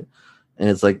about it. And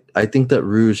it's like, I think that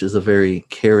Rouge is a very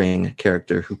caring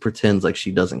character who pretends like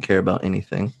she doesn't care about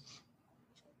anything.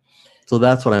 So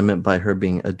that's what I meant by her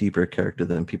being a deeper character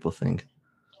than people think.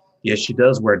 Yeah, she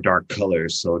does wear dark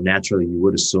colors. So naturally you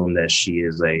would assume that she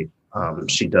is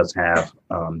she does have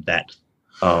that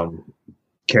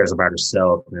cares about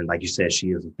herself. And like you said,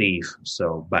 she is a thief.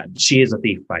 So, but she is a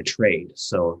thief by trade.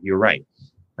 So you're right.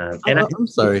 And I'm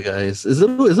sorry, guys. Is it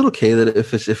okay that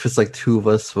if it's like two of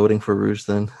us voting for Rouge,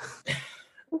 then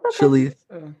Chili?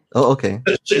 Oh, okay.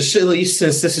 Chili,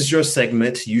 since this is your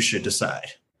segment, you should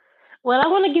decide. Well, I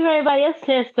want to give everybody a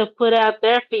chance to put out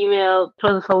their female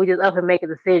choices before we just up and make a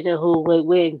decision who would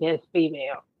win against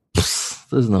female.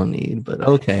 There's no need, but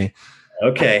okay.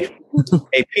 Okay.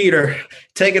 Hey, Peter,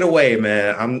 take it away,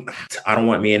 man. I don't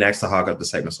want me and X to hog up the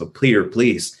segment, so Peter,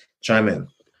 please chime in.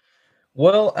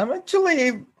 Well, I'm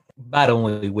actually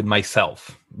battling with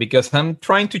myself because I'm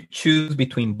trying to choose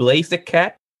between Blaze the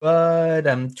Cat, but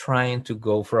I'm trying to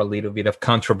go for a little bit of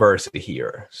controversy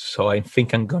here. So I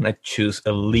think I'm going to choose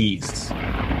Elise.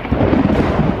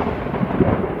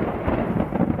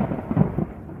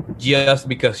 Just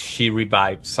because she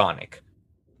revived Sonic.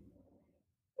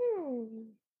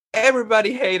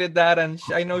 Everybody hated that, and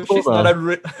I know she's not a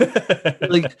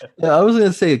I was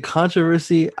gonna say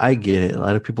controversy. I get it. A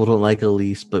lot of people don't like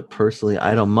Elise, but personally,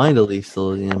 I don't mind Elise.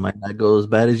 So it might not go as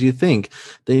bad as you think.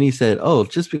 Then he said, "Oh,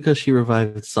 just because she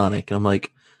revived Sonic," and I'm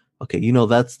like, "Okay, you know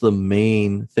that's the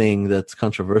main thing that's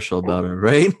controversial about her,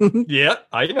 right?" Yeah,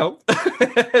 I know.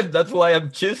 That's why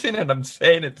I'm choosing, and I'm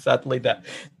saying exactly that.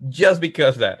 Just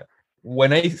because that,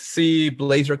 when I see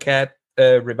Blazer Cat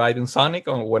reviving Sonic,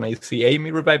 or when I see Amy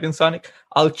reviving Sonic,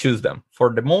 I'll choose them.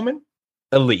 For the moment,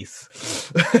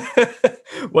 Elise.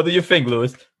 What do you think,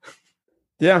 Louis?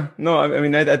 Yeah, no, I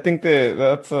mean, I think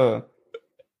that's it's an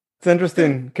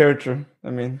interesting character. I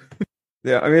mean,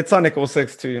 Yeah, I mean it's Sonic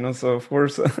 06 too, you know, so of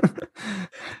course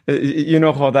you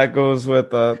know how that goes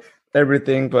with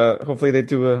everything, but hopefully they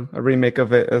do a remake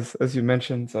of it as you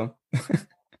mentioned. So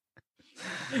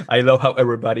I love how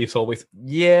everybody is always,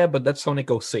 yeah, but that's Sonic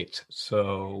 06.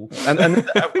 So and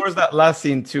of course that last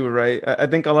scene too, right? I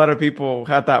think a lot of people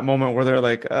had that moment where they're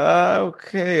like,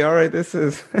 okay, all right, this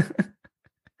is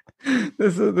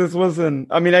this wasn't,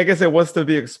 I mean, I guess it was to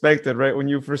be expected, right? When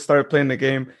you first started playing the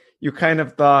game, you kind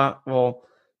of thought, well,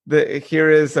 here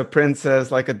is a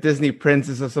princess, like a Disney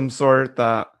princess of some sort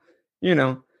that, you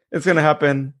know, it's gonna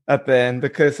happen at the end. The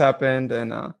kiss happened,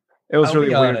 and it was I'll really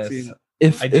be weird. honest,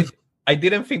 If I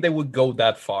didn't think they would go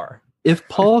that far. if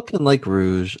Paul can like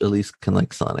Rouge, Elise can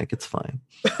like Sonic. It's fine.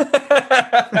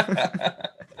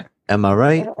 Am I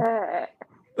right?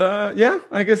 Yeah,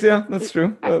 I guess that's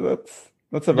true.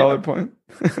 That's a valid point.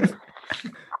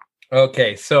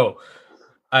 Okay, so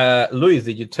Luis,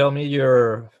 did you tell me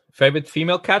your favorite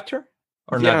female character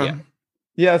or not yet?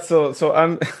 Yeah, so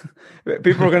I'm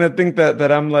people are gonna think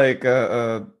that I'm like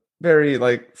very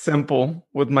like simple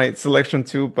with my selection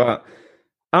too, but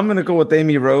I'm gonna go with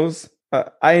Amy Rose.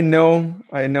 I know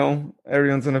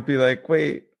everyone's gonna be like,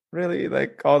 wait, really,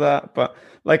 like all that, but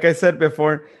like I said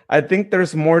before, I think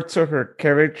there's more to her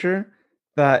character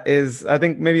that is, I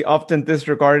think, maybe often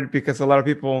disregarded because a lot of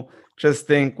people just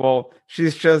think, well,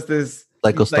 she's just this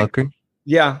Psycho stalker.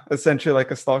 Yeah, essentially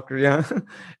like a stalker. Yeah,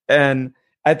 and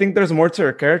I think there's more to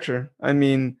her character. I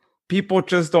mean, people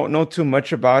just don't know too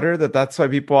much about her. That's why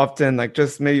people often like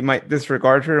just maybe might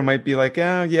disregard her. It might be like,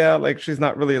 yeah, like she's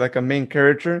not really like a main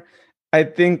character. I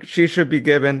think she should be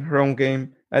given her own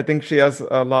game. I think she has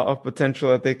a lot of potential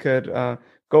that they could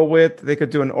go with. They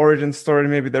could do an origin story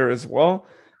maybe there as well.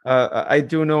 I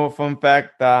do know a fun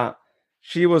fact that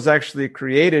she was actually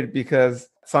created because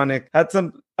Sonic had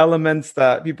some elements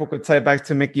that people could tie back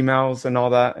to Mickey Mouse and all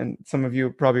that. And some of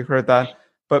you probably heard that.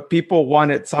 But people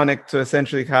wanted Sonic to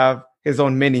essentially have his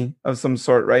own mini of some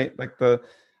sort, right? Like the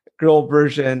girl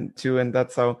version too. And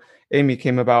that's how Amy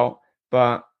came about.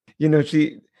 But, you know,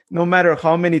 no matter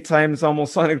how many times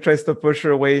almost Sonic tries to push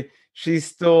her away, she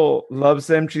still loves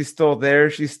him. She's still there.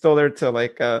 She's still there to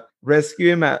like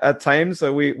rescue him at times.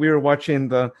 So we were watching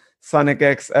the Sonic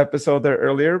X episode there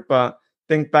earlier, but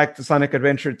think back to Sonic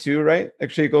Adventure 2, right?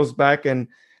 Actually goes back and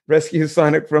rescues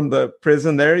Sonic from the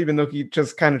prison there, even though he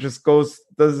just kind of just goes,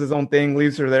 does his own thing,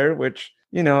 leaves her there, which,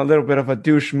 you know, a little bit of a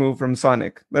douche move from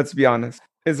Sonic. Let's be honest.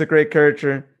 It's a great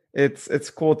character. It's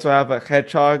cool to have a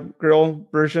hedgehog girl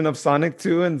version of Sonic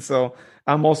too. And so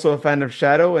I'm also a fan of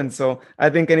Shadow. And so I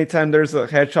think anytime there's a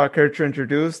hedgehog character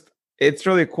introduced, it's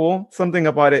really cool. Something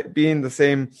about it being the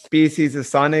same species as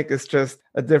Sonic is just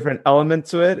a different element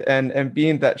to it. And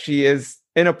being that she is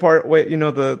in a part way, you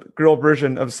know, the girl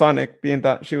version of Sonic, being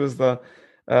that she was the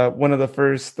one of the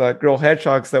first girl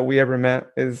hedgehogs that we ever met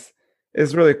is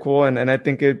really cool. And I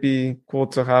think it'd be cool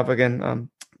to have, again,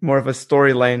 more of a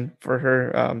storyline for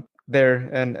her there.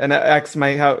 And X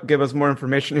might give us more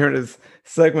information here in this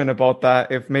segment about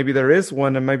that, if maybe there is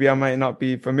one, and maybe I might not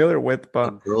be familiar with.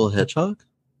 But Girl hedgehog?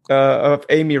 Of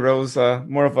Amy Rose,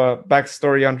 more of a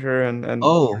backstory on her and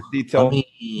detail. I mean,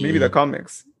 maybe the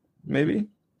comics, maybe.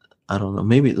 I don't know.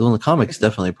 Maybe the comics,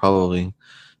 definitely, probably.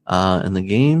 In the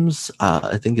games,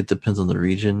 I think it depends on the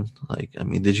region. Like, I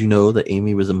mean, did you know that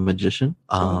Amy was a magician?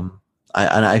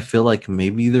 I feel like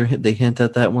maybe they hint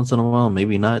at that once in a while,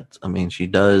 maybe not. I mean, she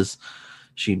does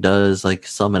like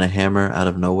summon a hammer out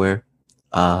of nowhere.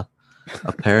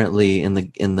 Apparently in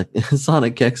the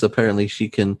Sonic X, apparently she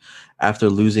can, after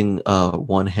losing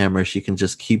one hammer, she can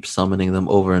just keep summoning them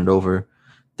over and over.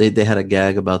 They had a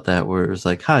gag about that where it was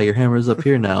like, "Hi, your hammer's up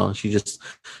here now," and she just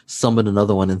summoned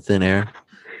another one in thin air.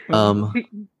 And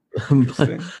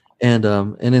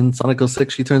in Sonic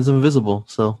 06, she turns invisible.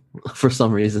 So for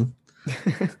some reason.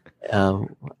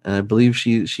 And I believe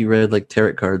she read like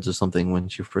tarot cards or something when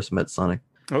she first met Sonic.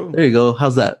 Oh, there you go.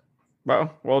 How's that? Wow.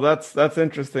 Well, that's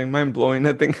interesting. Mind blowing,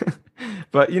 I think.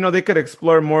 But you know, they could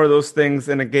explore more of those things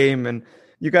in a game, and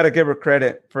you got to give her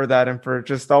credit for that and for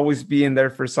just always being there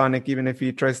for Sonic, even if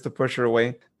he tries to push her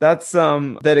away. That's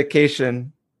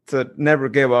dedication to never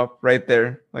give up, right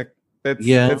there. Like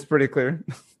it's pretty clear.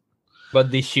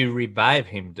 But did she revive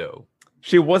him though?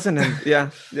 She wasn't in. Yeah,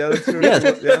 that's true.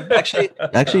 Yes. Yeah.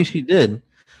 Actually, she did,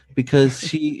 because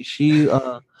she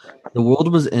the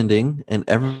world was ending, and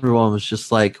everyone was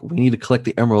just like, "We need to collect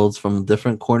the emeralds from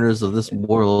different corners of this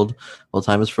world while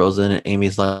time is frozen." And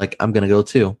Amy's like, "I'm gonna go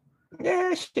too."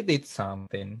 Yeah, she did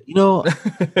something. You know,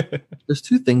 there's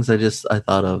two things I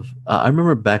thought of. I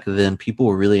remember back then people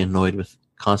were really annoyed with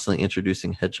constantly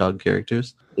introducing hedgehog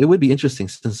characters. It would be interesting,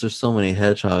 since there's so many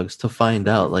hedgehogs, to find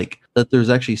out like that there's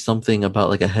actually something about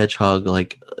like a hedgehog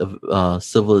like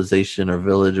civilization or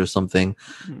village or something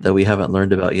that we haven't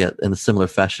learned about yet, in a similar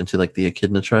fashion to like the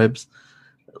Echidna tribes.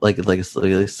 Like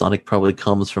Sonic probably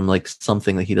comes from like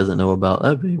something that he doesn't know about.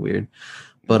 That'd be weird.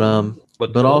 But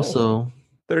also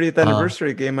 30th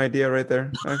anniversary game idea right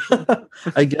there, actually.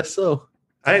 I guess so.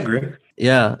 I agree.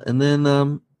 Yeah, and then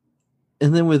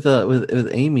with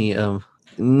Amy, you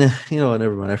know what?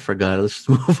 Never mind. I forgot. Let's just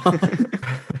move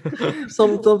on.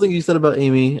 Something you said about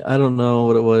Amy. I don't know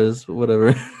what it was, but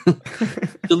whatever.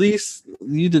 Shalise,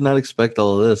 you did not expect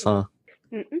all of this, huh?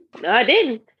 No, I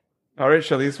didn't. All right,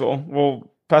 Shalise,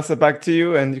 we'll pass it back to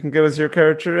you, and you can give us your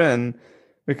character, and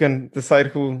we can decide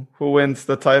who wins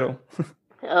the title.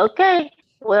 Okay.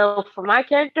 Well, for my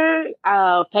character,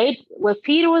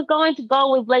 Peter was going to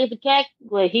go with Blaze the Cat.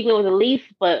 Well, he went with Elise,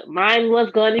 but mine was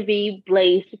going to be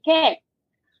Blaze the Cat.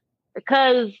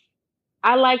 Because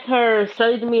I like her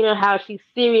certain demeanor, how she's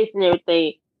serious and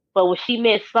everything. But when she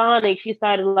met Sonic, she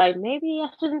started like, maybe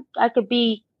I could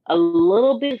be a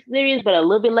little bit serious, but a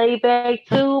little bit laid back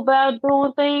too about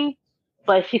doing things.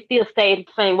 But she still stayed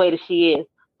the same way that she is.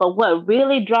 But what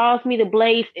really draws me to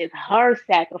Blaze is her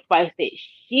sacrifice that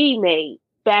she made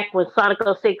back when Sonic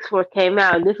 06 first came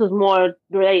out. And this was more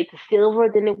related to Silver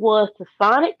than it was to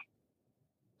Sonic.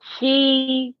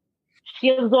 She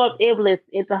absorbed Iblis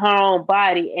into her own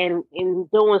body, and in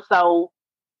doing so,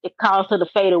 it caused her to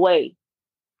fade away.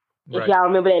 Right. If y'all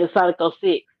remember that in Sonic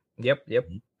 06. Yep.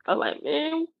 I'm like,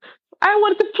 man, I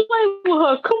wanted to play with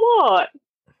her. Come on.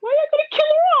 Why are you going to kill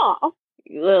her off?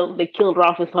 Well, they killed her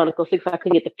off in Sonic 06. I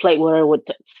couldn't get to play with her. It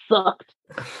sucked.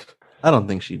 I don't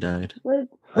think she died. Well,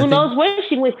 who knows where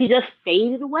she went? She just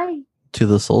faded away. To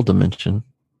the soul dimension.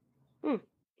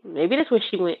 Maybe that's where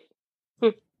she went.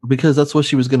 Because that's what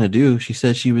she was going to do. She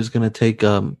said she was going to take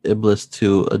Iblis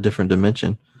to a different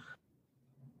dimension.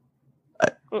 I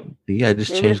just Maybe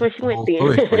changed that's where she the whole went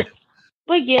story. there.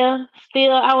 But yeah,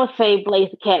 still, I would say Blaze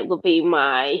the Cat would be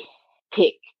my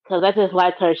pick. Because I just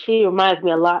like her. She reminds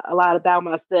me a lot about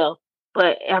myself.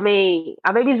 But, I mean,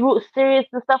 I may be serious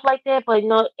and stuff like that, but,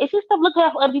 it's just stuff looking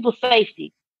out for other people's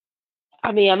safety.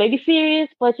 I mean, I may be serious,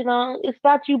 but, it's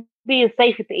about you being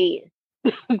safe at the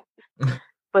end.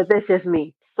 But that's just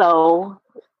me. So,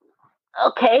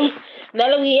 okay. Now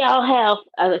that we all have,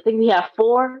 I think we have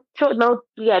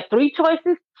we got 3 choices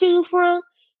to choose from.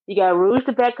 You got Rouge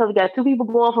the Bat, because we got 2 people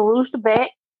going for Rouge the Bat.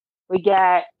 We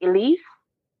got Elise,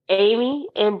 Amy,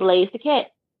 and Blaze the Cat.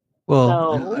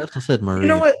 Well, I also said Marie. You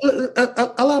know what?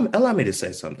 Allow me to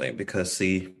say something, because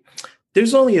see,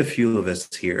 there's only a few of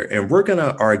us here, and we're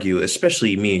gonna argue,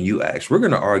 especially me and you, Ax. We're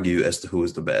gonna argue as to who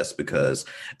is the best, because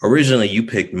originally you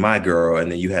picked my girl, and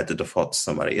then you had to default to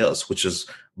somebody else, which is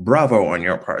bravo on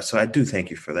your part. So I do thank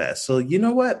you for that. So you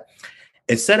know what?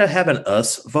 Instead of having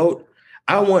us vote,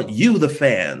 I want you, the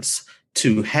fans,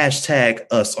 to hashtag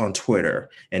us on Twitter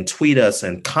and tweet us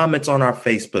and comment on our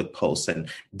Facebook posts and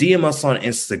DM us on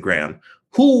Instagram.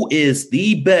 Who is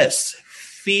the best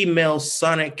female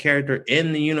Sonic character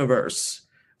in the universe?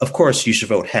 Of course, you should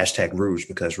vote hashtag Rouge,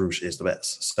 because Rouge is the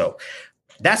best. So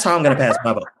that's how I'm going to pass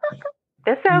my vote.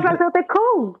 That sounds like something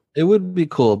cool. It would be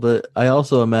cool, but I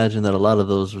also imagine that a lot of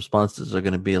those responses are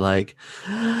going to be like,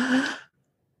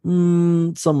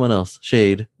 someone else,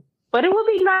 Shade. But it would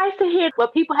be nice to hear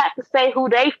what people have to say, who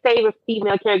their favorite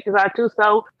female characters are too.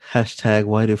 So hashtag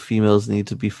why do females need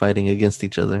to be fighting against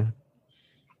each other?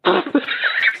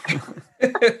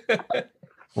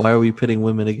 Why are we pitting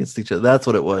women against each other? That's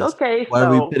what it was. Okay. Why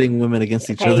are we pitting women against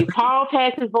each other? Paul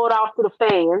passed his vote off to the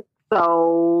fans.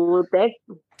 So that's.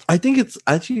 I think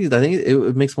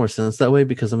it makes more sense that way,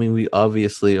 because I mean, we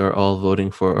obviously are all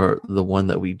voting for the one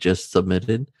that we just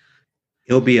submitted.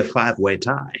 It'll be a 5-way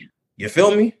tie. You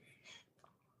feel me?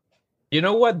 You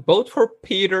know what? Vote for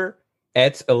Peter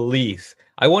at Elise.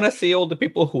 I want to see all the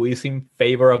people who is in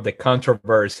favor of the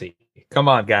controversy. Come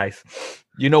on, guys.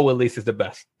 You know Elise is the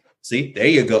best. See, there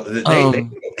you go. There you go,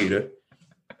 Peter.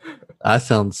 I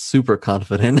sound super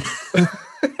confident.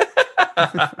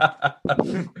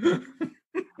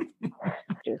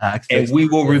 And we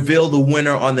will reveal the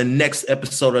winner on the next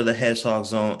episode of the Hedgehog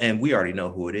Zone. And we already know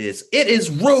who it is. It is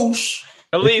Rouge.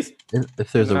 Elise.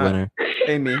 If there's a winner.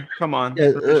 Amy, come on.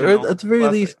 Yeah, or at the very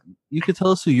least, you could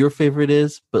tell us who your favorite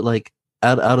is, but like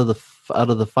out of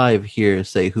the 5 here,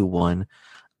 say who won.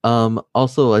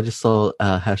 Also, I just saw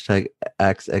hashtag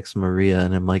X Maria,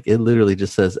 and I'm like, it literally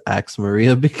just says X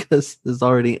Maria because there's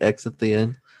already X at the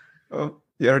end. Oh,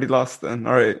 you already lost then.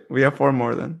 All right, we have 4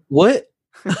 more then. What?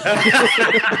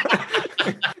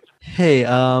 Hey,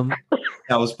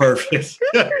 That was perfect.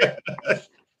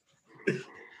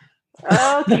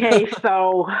 Okay,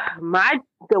 so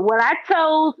what I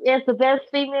chose is the best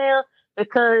female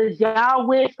because y'all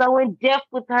went so in depth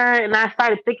with her, and I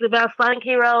started thinking about Sonic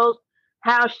Heroes,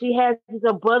 how she has this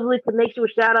brotherly connection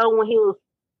with Shadow when he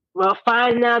was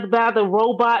finding out about the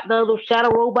robot, the little Shadow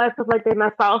robot, stuff like that, and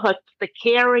I saw her the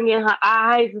caring in her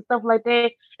eyes and stuff like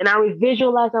that, and I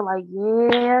visualized her like,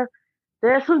 yeah,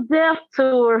 there's some depth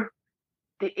to her.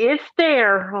 It's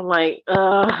there. I'm like,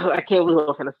 I can't believe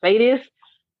I'm gonna say this.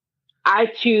 I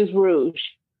choose Rouge.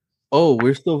 Oh,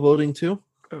 we're still voting too?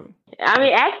 I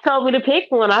mean, Ax told me to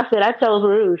pick one. I said I chose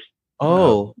Rouge.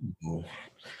 Oh.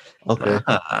 Okay.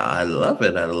 I love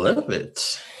it. I love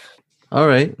it. All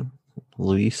right.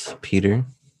 Luis, Peter.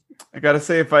 I gotta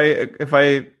say, if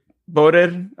I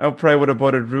voted, I probably would have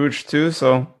voted Rouge too.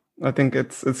 So I think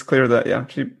it's clear that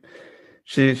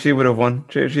she would have won.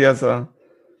 She has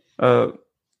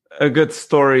a good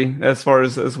story as far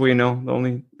as we know. The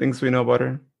only things we know about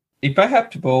her. If I have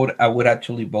to vote, I would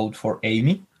actually vote for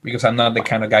Amy because I'm not the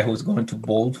kind of guy who's going to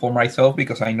vote for myself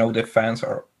because I know the fans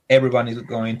everyone is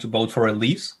going to vote for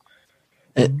Elise.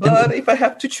 But if I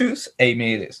have to choose,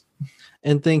 Amy it is.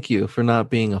 And thank you for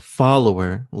not being a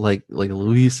follower like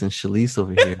Luis and Shalise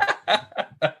over here.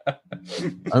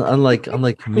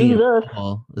 unlike me,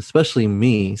 Paul, especially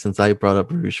me, since I brought up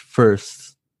Rouge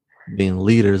first, being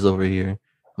leaders over here.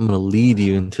 I'm gonna lead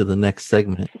you into the next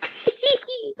segment.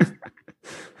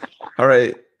 All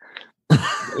right.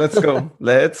 Let's go.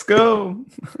 Let's go.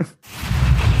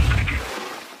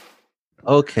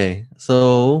 Okay,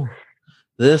 so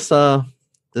this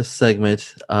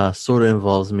segment sort of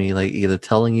involves me like either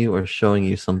telling you or showing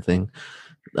you something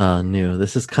new.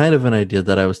 This is kind of an idea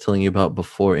that I was telling you about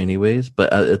before anyways,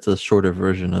 but it's a shorter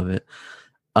version of it.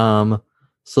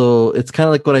 So it's kind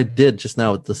of like what I did just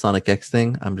now with the Sonic X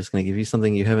thing. I'm just going to give you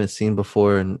something you haven't seen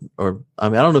before. I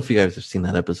don't know if you guys have seen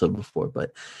that episode before,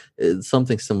 but it's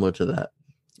something similar to that.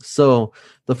 So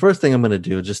the first thing I'm going to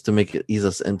do just to make it ease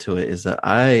us into it is that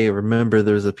I remember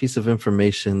there's a piece of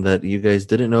information that you guys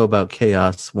didn't know about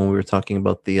Chaos when we were talking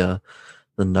about the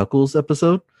Knuckles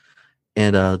episode.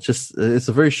 And it's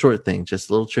a very short thing, just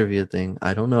a little trivia thing.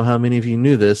 I don't know how many of you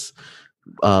knew this.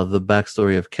 The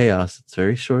backstory of Chaos. It's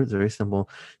very short, it's very simple.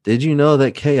 Did you know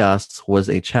that Chaos was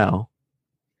a Chao?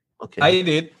 Okay. I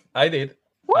did.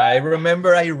 I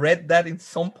remember I read that in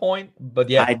some point, but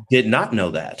yeah. I did not know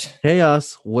that.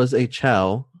 Chaos was a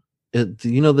Chao.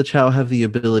 The Chao have the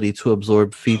ability to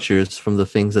absorb features from the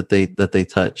things that they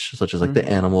touch, such as like the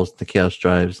animals, the Chaos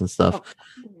drives and stuff.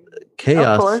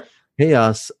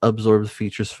 Chaos absorbs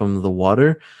features from the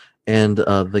water and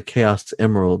the Chaos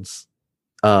emeralds.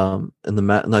 And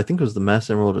I think it was the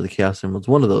Master Emerald or the Chaos Emeralds,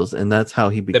 one of those, and that's how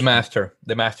he became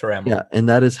the Master Emerald. Yeah, and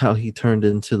that is how he turned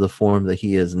into the form that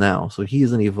he is now. So he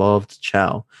is an evolved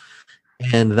Chao,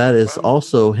 and that is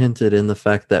also hinted in the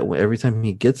fact that every time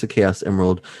he gets a Chaos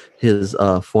Emerald, his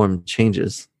form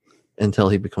changes until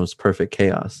he becomes perfect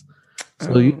Chaos.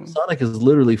 So Sonic is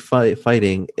literally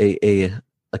fighting a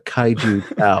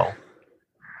kaiju Chao.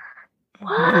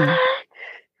 What?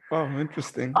 Oh,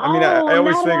 interesting. I mean, I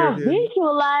always figured.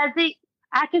 Visualize it.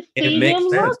 I can see him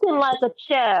looking like a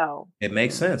Chao. It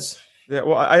makes sense. Yeah,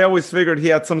 well, I always figured he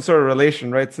had some sort of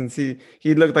relation, right? Since he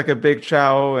looked like a big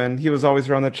Chao, and he was always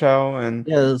around the Chao, and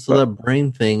that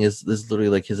brain thing is literally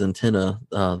like his antenna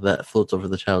that floats over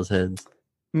the Chao's heads.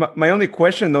 My only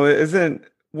question though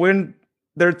wouldn't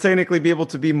there technically be able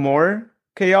to be more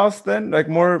Chaos then, like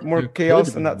more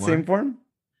Chaos in that same form?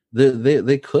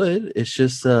 They could. It's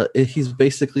just he's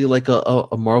basically like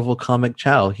a Marvel comic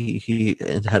Chao. He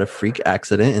had a freak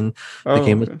accident and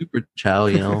became a super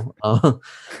Chao.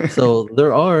 So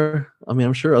there are. I mean,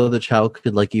 I'm sure other Chao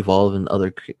could like evolve in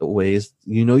other ways.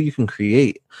 You can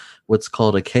create what's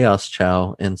called a Chaos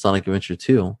Chao in Sonic Adventure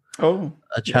 2. Oh,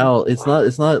 a Chao. It's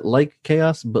not like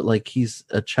Chaos, but like he's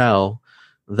a Chao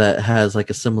that has like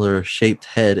a similar shaped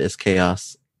head as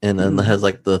Chaos, and then has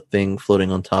like the thing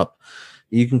floating on top.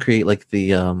 You can create like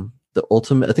the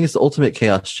ultimate. I think it's the ultimate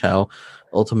Chaos Chao,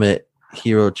 ultimate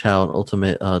Hero Chao, and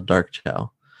ultimate Dark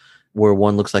Chao, where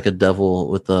one looks like a devil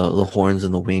with the horns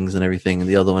and the wings and everything, and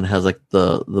the other one has like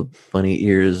the bunny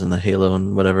ears and the halo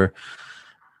and whatever.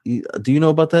 Do you know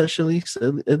about that, Shalise?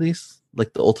 At least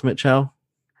like the ultimate Chao.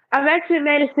 I've actually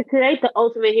managed to create the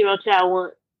ultimate Hero Chao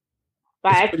once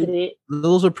by accident.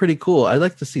 Those are pretty cool. I'd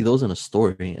like to see those in a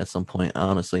story at some point,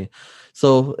 honestly.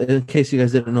 So in case you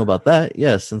guys didn't know about that,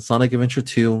 yes, in Sonic Adventure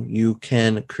 2, you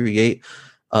can create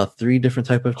 3 different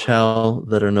type of Chao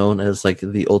that are known as like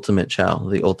the ultimate Chao,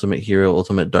 the ultimate Hero,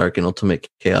 ultimate Dark, and ultimate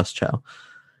Chaos Chao.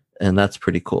 And that's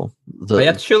pretty cool. I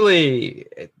actually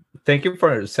Thank you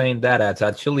for saying that. Ads.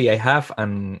 Actually, I have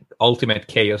an Ultimate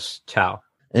Chaos Chow.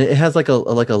 And it has like a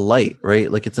light,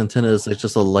 right? Like its antenna is like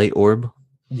just a light orb.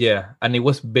 Yeah, and it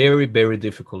was very, very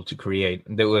difficult to create.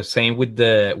 They were saying with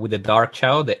the Dark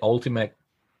Chow, the ultimate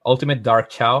Dark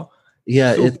Chow.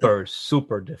 Yeah,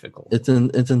 super difficult. Its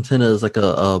antenna is like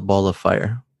a ball of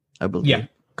fire, I believe. Yeah,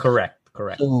 correct.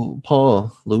 So,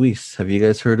 Paul, Luis, have you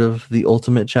guys heard of the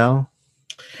Ultimate Chow?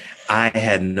 I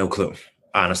had no clue.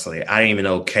 Honestly, I didn't even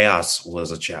know Chaos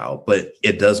was a Chow, but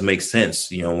it does make sense,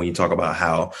 when you talk about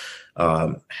how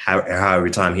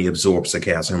every time he absorbs the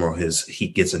Chaos Emerald, he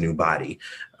gets a new body.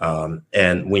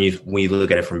 And when you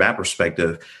look at it from that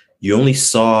perspective, you only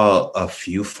saw a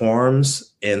few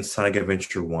forms in Sonic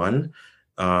Adventure 1.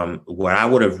 What I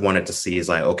would have wanted to see is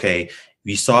like, okay,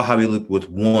 you saw how he looked with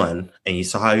 1 and you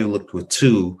saw how he looked with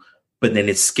 2, but then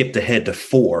it skipped ahead to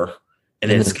 4 and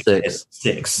then it skipped ahead to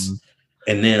 6. Mm-hmm.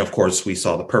 And then, of course, we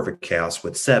saw the perfect Chaos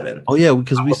with 7. Oh, yeah,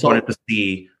 because we wanted to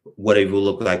see what it would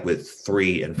look like with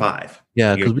 3 and 5.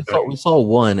 Yeah, because we saw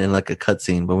 1 in like a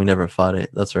cutscene, but we never fought it.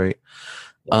 That's right.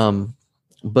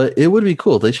 But it would be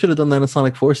cool. They should have done that in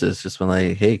Sonic Forces. Just been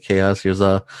like, hey, Chaos, here's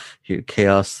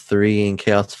Chaos 3 and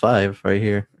Chaos 5 right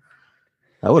here.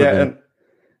 That would have been.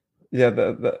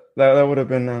 That would have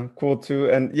been cool too.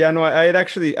 And yeah, no,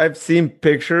 I've seen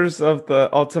pictures of the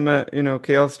Ultimate,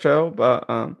 Chaos Chow, but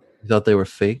you thought they were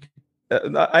fake?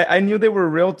 I knew they were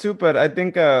real too, but I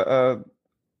think I'm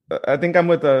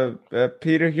with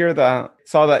Peter here that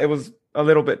saw that it was a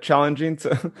little bit challenging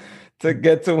to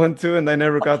get to 1 too, and I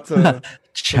never got to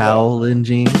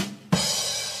challenging.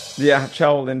 Yeah,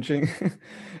 challenging.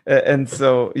 And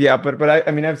so yeah, but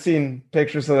I've seen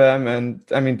pictures of them, and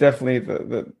definitely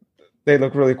they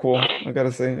look really cool. I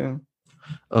gotta say, yeah.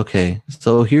 Okay,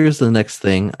 so here's the next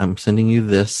thing. I'm sending you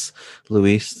this,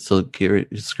 Luis. So get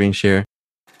your screen share.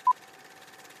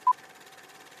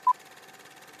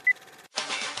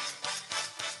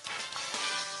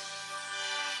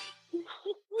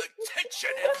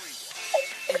 Attention, everyone!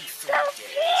 In 3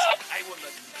 days, I will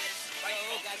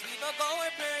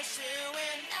going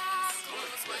pursuing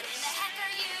schools. What in the heck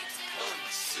are you doing?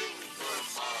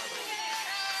 Supermodel.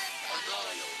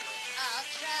 I'll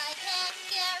try and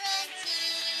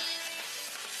guarantee.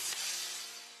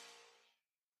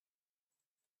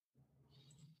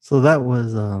 So that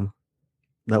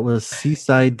was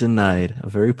Seaside Denied, a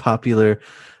very popular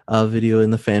video in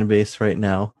the fan base right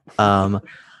now. That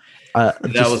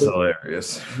was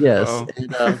hilarious. Yes,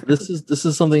 and, this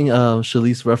is something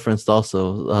Shalice referenced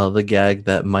also. The gag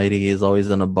that Mighty is always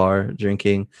in a bar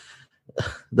drinking.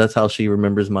 That's how she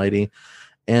remembers Mighty.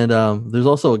 And there's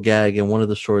also a gag in one of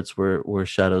the shorts where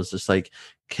Shadow's just like,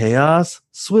 Chaos,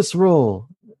 Swiss roll.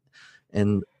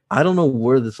 And I don't know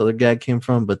where this other gag came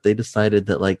from, but they decided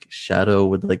that like Shadow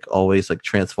would like always like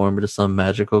transform into some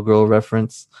magical girl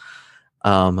reference.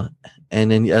 And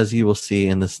then as you will see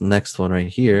in this next one right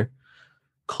here,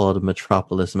 called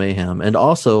Metropolis Mayhem. And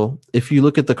also, if you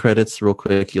look at the credits real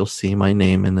quick, you'll see my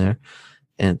name in there.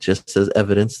 And it just says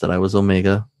evidence that I was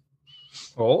Omega.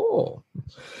 Oh.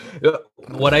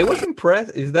 What I was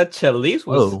impressed is that Chalice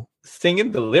was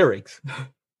singing the lyrics.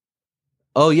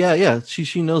 Oh, yeah.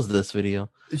 She knows this video.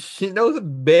 She knows it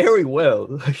very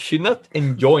well. She's not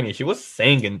enjoying it. She was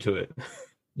singing to it.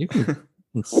 You can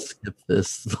skip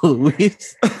this,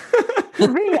 Luis. To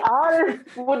be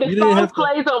honest, when the song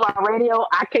plays on my radio,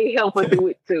 I can't help but do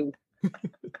it too.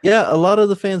 Yeah, a lot of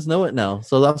the fans know it now,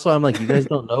 so that's why I'm like, you guys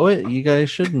don't know it. You guys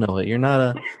should know it. You're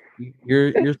not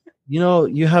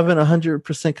you haven't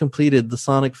 100% completed the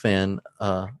Sonic fan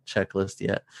checklist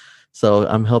yet, so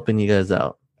I'm helping you guys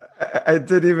out. I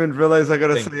didn't even realize I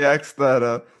gotta say X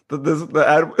that the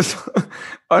ad was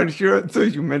on here until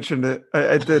you mentioned it.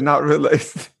 I did not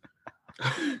realize.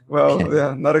 Well, okay.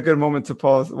 Yeah, not a good moment to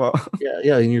pause. Well,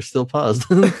 yeah, and you're still paused.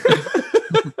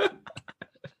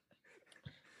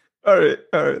 All right.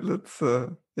 Let's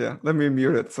let me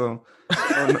mute it. So,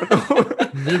 I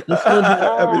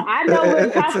know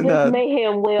Metropolis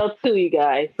Mayhem well too, you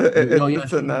guys.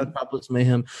 It's Metropolis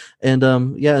Mayhem, and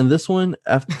and this one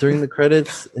during the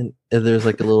credits, and there's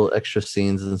like a little extra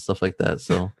scenes and stuff like that.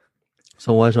 So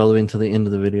watch all the way until the end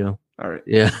of the video. All right.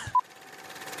 Yeah.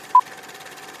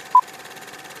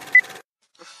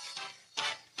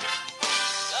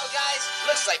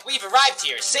 Arrived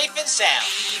here, safe and sound.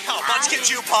 How much could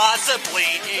you possibly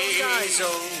need? Those guys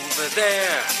over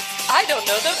there. I don't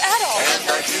know them at all. And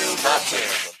I do not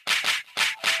care.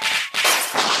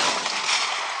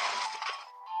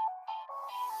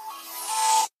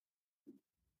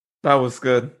 That was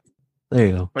good. There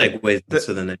you go. Wait,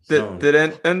 to the next song. Did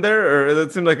it end there, or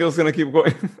it seemed like it was gonna keep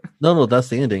going? No, that's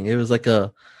the ending. It was like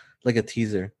a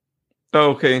teaser.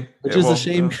 Oh, okay. Which is a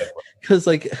shame because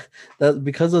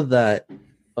because of that.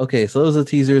 Okay, so it was a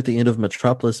teaser at the end of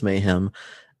Metropolis Mayhem,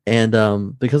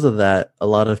 and because of that, a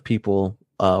lot of people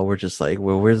were just like,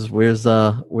 "Well, where's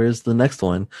the next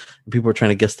one?" And people were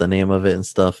trying to guess the name of it and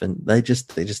stuff, and they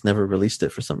just never released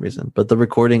it for some reason. But the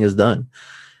recording is done,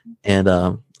 and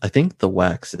I think the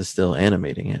Wax is still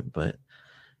animating it, but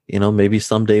maybe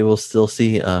someday we'll still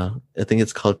see. I think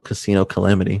it's called Casino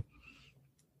Calamity.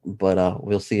 But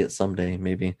we'll see it someday,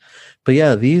 maybe. But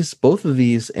yeah, both of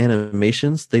these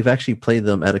animations, they've actually played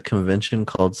them at a convention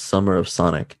called Summer of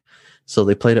Sonic. So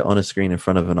they played it on a screen in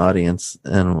front of an audience,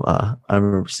 and I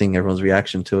remember seeing everyone's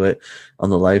reaction to it on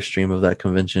the live stream of that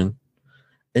convention.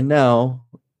 And now,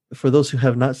 for those who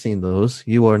have not seen those,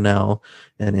 you are now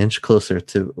an inch closer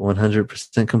to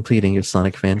 100% completing your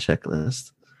Sonic fan checklist.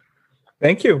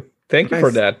 Thank you. Thank you for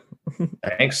that.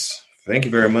 Thanks. Thank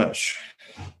you very much.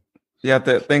 Yeah,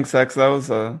 thanks, X. That was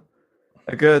a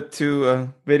good 2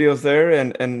 videos there,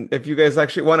 and if you guys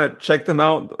actually want to check them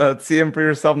out, see them for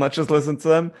yourself, not just listen to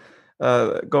them,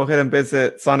 go ahead and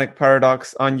visit Sonic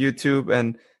Paradox on YouTube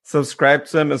and subscribe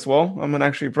to them as well. I'm gonna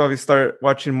actually probably start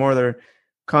watching more of their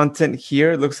content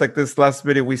here. It looks like this last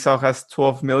video we saw has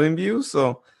 12 million views,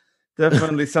 so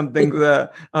definitely something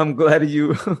that I'm glad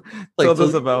you told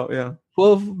us about. Yeah,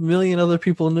 12 million other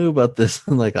people knew about this,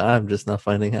 and I'm just not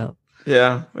finding out.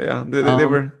 Yeah, they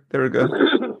were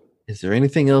good. Is there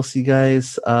anything else you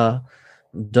guys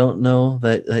don't know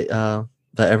that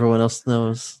everyone else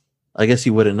knows? I guess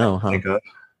you wouldn't know, huh?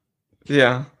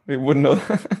 Yeah, we wouldn't know.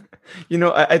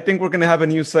 I think we're gonna have a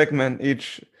new segment.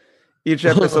 Each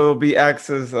episode will be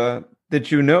Axe's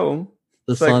Did You Know?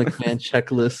 The segment. Sonic fan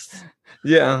checklist.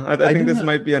 Yeah, I think this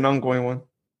might be an ongoing one.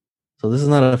 So this is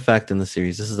not a fact in the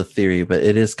series. This is a theory, but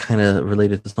it is kind of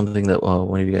related to something that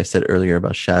one of you guys said earlier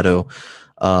about Shadow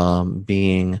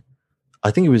being.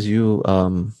 I think it was you.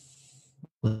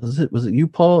 Was it you,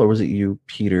 Paul, or was it you,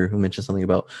 Peter, who mentioned something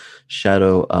about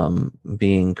Shadow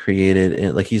being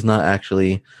created? He's not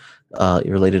actually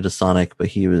related to Sonic, but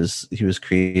he was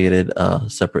created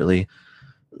separately,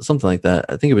 something like that.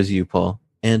 I think it was you, Paul,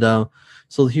 and.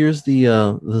 So here's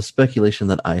the speculation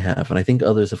that I have, and I think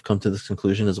others have come to this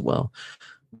conclusion as well.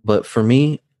 But for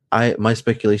me, my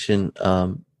speculation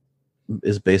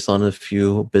is based on a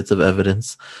few bits of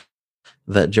evidence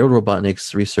that Gerald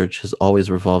Robotnik's research has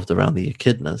always revolved around the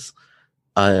echidnas.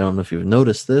 I don't know if you've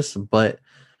noticed this, but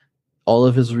all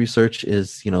of his research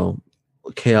is,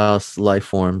 chaos life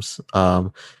forms.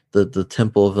 The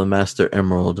Temple of the Master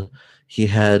Emerald. He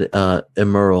had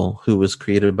Emerald, who was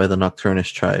created by the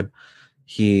Nocturnus tribe.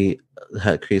 He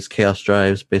creates chaos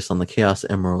drives based on the chaos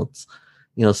emeralds,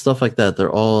 stuff like that. They're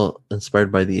all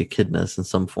inspired by the echidnas in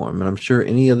some form, and I'm sure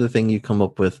any other thing you come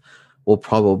up with will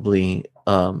probably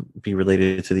be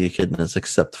related to the echidnas,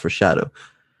 except for Shadow.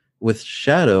 With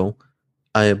Shadow,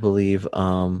 I believe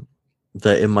that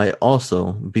it might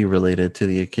also be related to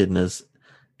the echidnas,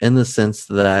 in the sense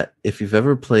that if you've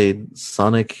ever played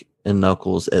Sonic and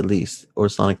Knuckles, at least, or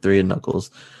Sonic 3 and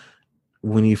Knuckles,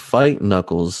 when you fight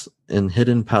Knuckles in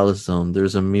Hidden Palace Zone,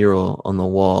 there's a mural on the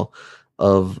wall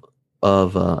of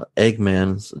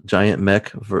Eggman's giant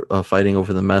mech fighting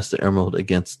over the Master Emerald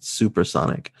against Super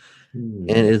Sonic. And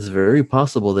it's very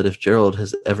possible that if Gerald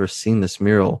has ever seen this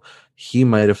mural, he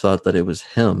might have thought that it was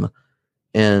him.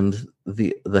 And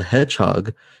the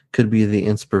hedgehog could be the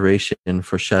inspiration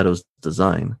for Shadow's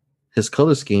design. His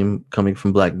color scheme coming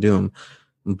from Black Doom,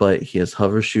 but he has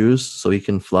hover shoes so he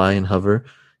can fly and hover.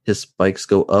 His spikes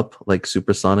go up like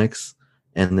Supersonics,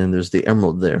 and then there's the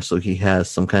emerald there, so he has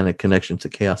some kind of connection to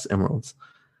Chaos Emeralds.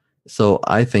 So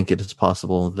I think it is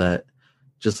possible that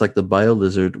just like the Bio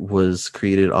Lizard was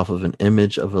created off of an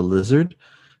image of a lizard,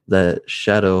 that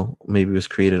Shadow maybe was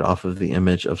created off of the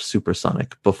image of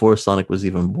Supersonic before Sonic was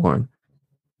even born.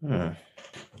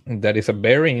 That is a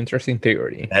very interesting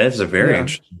theory. That is a very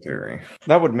interesting theory.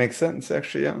 That would make sense,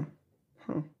 actually, yeah.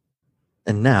 Huh.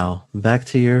 And now, back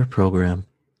to your program.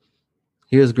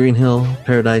 Here's Green Hill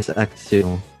Paradise Act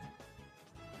 2.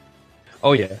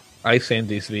 Oh yeah, I seen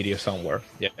this video somewhere.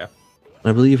 Yeah.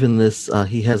 I believe in this,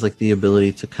 he has the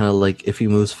ability to kind of if he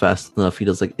moves fast enough, he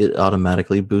does it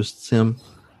automatically boosts him,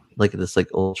 this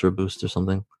ultra boost or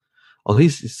something. Oh,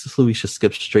 Luis just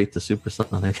skipped straight to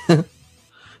Supersonic.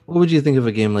 What would you think of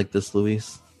a game like this,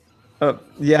 Luis?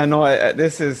 Yeah, no,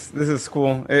 this is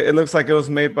cool. It looks like it was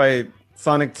made by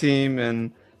Sonic Team,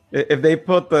 and if they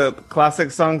put the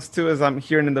classic songs too, as I'm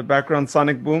hearing in the background,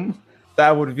 Sonic Boom,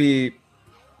 that would be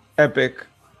epic.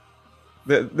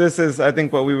 This is, I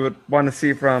think, what we would want to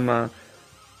see from an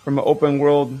open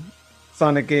world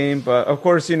Sonic game. But of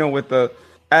course, with the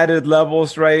added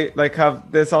levels, right? Like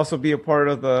have this also be a part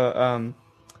of the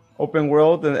open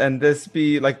world and this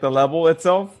be like the level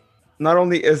itself. Not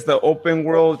only is the open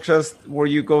world just where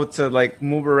you go to like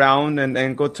move around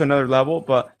and go to another level,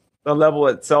 but the level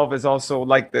itself is also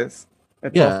like this.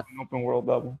 It's also an open world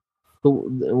level. So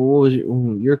what was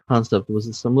your concept? Was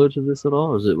it similar to this at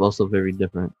all, or is it also very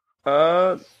different?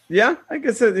 Yeah, I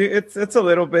guess it's a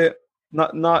little bit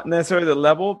not necessarily the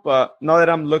level, but now that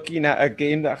I'm looking at a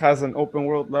game that has an open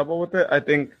world level with it, I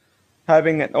think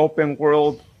having an open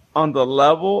world on the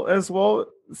level as well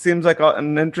seems like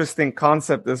an interesting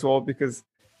concept as well, because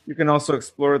you can also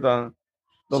explore the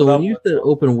so level. When you said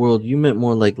open world, you meant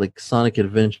more like Sonic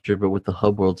Adventure, but with the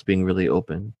hub worlds being really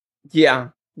open. Yeah.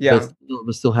 But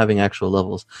still having actual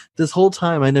levels. This whole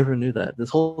time, I never knew that. This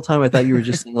whole time, I thought you were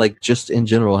just saying, like, just in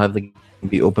general, have the game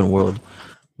be open world.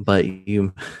 But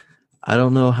I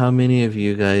don't know how many of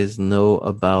you guys know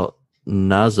about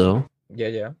Nazo.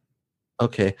 Yeah.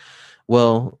 Okay.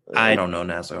 Well, I don't know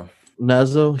Nazo.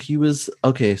 Nazo, he was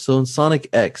okay. So in Sonic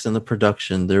X, in the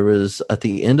production, there was at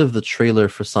the end of the trailer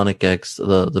for Sonic X,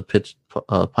 the pitch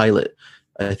pilot,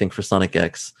 I think for Sonic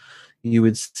X, you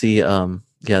would see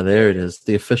there it is,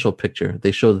 the official picture.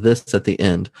 They show this at the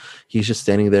end. He's just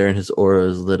standing there, and his aura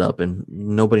is lit up, and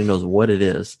nobody knows what it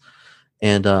is.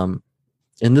 And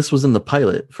this was in the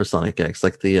pilot for Sonic X,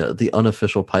 like the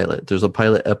unofficial pilot. There's a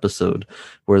pilot episode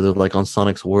where they're like on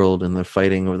Sonic's world and they're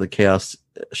fighting over the Chaos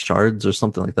Shards or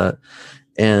something like that.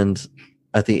 And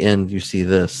at the end, you see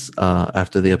this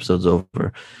after the episode's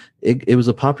over. It was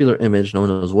a popular image. No one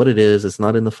knows what it is. It's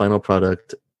not in the final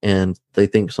product. And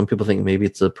some people think maybe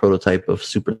it's a prototype of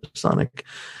Super Sonic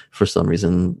for some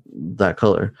reason, that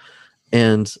color.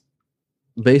 And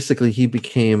basically, he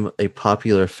became a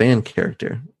popular fan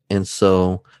character. And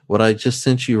so what I just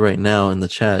sent you right now in the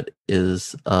chat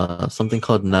is something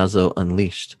called Nazo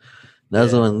Unleashed.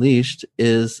 Nazo Unleashed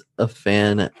is a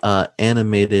fan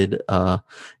animated.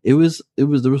 There was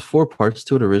 4 parts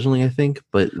to it originally, I think,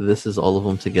 but this is all of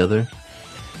them together.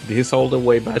 This is all the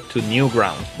way back to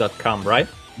Newgrounds.com, right?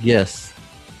 Yes.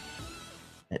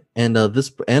 And this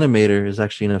animator is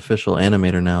actually an official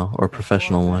animator now, or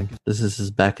professional one. This is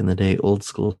his back in the day, old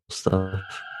school stuff.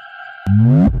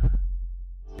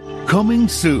 Coming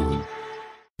soon.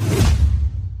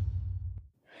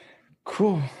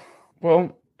 Cool.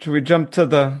 Well, should we jump to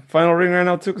the final ring right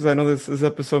now too? Because I know this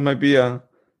episode might be a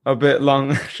bit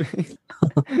long, actually.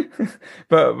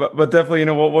 but definitely,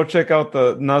 we'll check out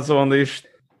the Nazo Unleashed.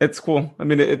 It's cool. I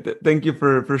mean, thank you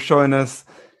for showing us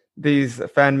these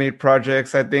fan-made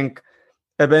projects. I think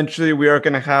eventually we are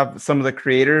going to have some of the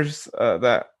creators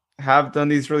that have done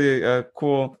these really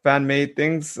cool fan-made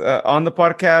things on the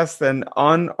podcast and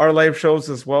on our live shows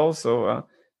as well. So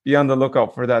be on the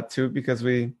lookout for that too, because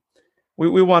we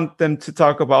want them to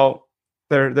talk about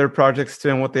their projects too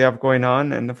and what they have going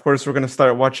on. And of course, we're going to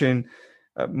start watching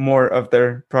more of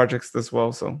their projects as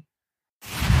well. So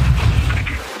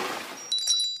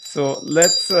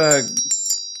let's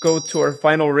go to our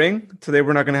final ring. Today,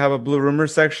 we're not going to have a Blue Rumor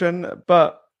section,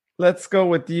 but let's go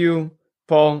with you,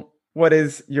 Paul. What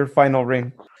is your final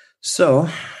ring? So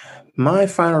my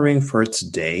final ring for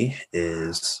today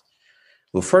is,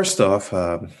 well, first off,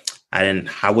 I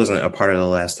wasn't a part of the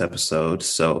last episode,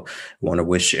 so I want to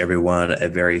wish everyone a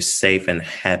very safe and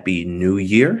happy new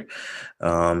year.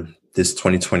 This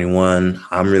 2021,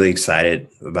 I'm really excited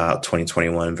about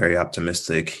 2021, very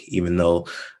optimistic, even though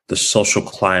the social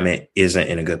climate isn't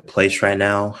in a good place right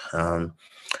now.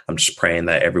 I'm just praying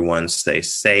that everyone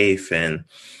stays safe and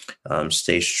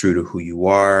stays true to who you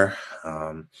are.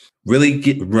 I'm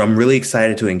really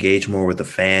excited to engage more with the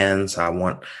fans. I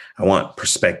want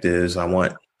perspectives. I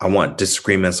want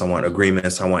disagreements. I want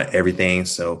agreements. I want everything.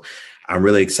 So I'm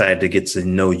really excited to get to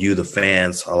know you, the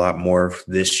fans, a lot more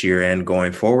this year and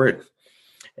going forward.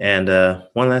 And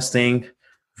one last thing,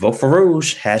 vote for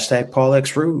Rouge, hashtag Paul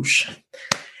X Rouge.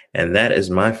 And that is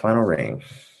my final ring.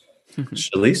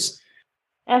 Shalise?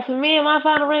 As for me and my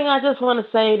final ring, I just want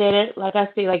to say that,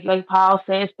 like Paul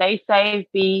said, stay safe,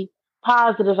 be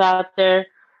positive out there.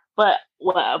 But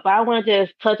I want to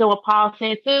just touch on what Paul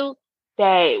said too,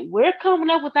 that we're coming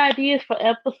up with ideas for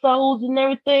episodes and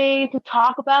everything to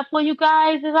talk about for you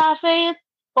guys as our fans.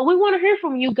 But we want to hear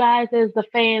from you guys as the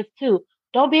fans too.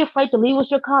 Don't be afraid to leave us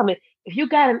your comment. If you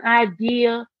got an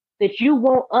idea that you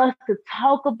want us to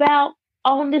talk about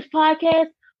on this podcast,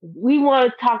 we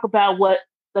want to talk about what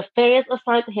the fans of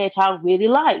Sonic the Hedgehog really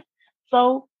like.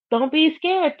 So don't be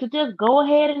scared to just go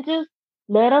ahead and just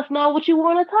let us know what you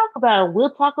want to talk about, and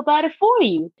we'll talk about it for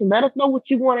you. To let us know what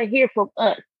you want to hear from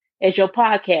us as your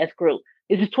podcast group.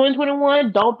 This is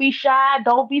 2021. Don't be shy.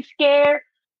 Don't be scared.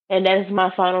 And that is my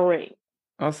final ring.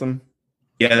 Awesome.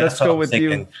 Yeah, let's go with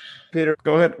you, Peter.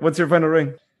 Go ahead. What's your final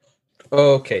ring?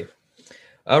 Okay.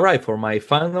 All right. For my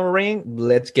final ring,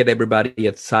 let's get everybody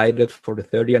excited for the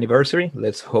 30th anniversary.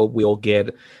 Let's hope we all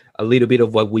get a little bit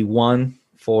of what we want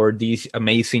for this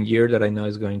amazing year that I know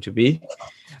is going to be.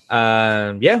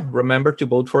 Yeah, remember to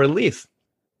vote for Elise.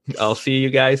 I'll see you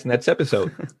guys next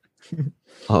episode.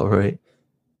 All right.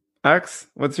 Axe,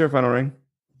 what's your final ring?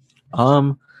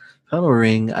 Final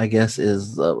ring, I guess,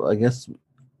 is I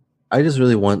just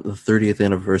really want the 30th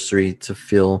anniversary to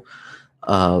feel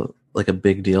like a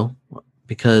big deal,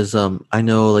 because I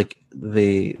know like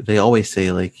they always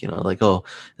say like, you know, like, oh,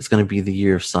 it's going to be the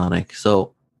year of Sonic.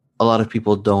 So a lot of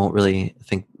people don't really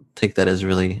take that as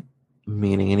really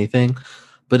meaning anything,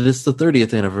 but it's the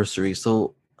 30th anniversary.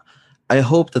 So I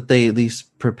hope that they at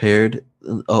least prepared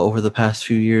over the past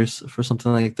few years for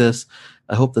something like this.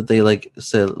 I hope that they like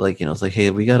said like, you know, it's like, hey,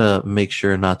 we got to make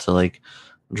sure not to like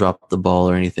drop the ball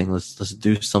or anything. Let's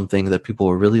do something that people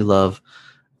will really love.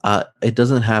 It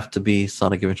doesn't have to be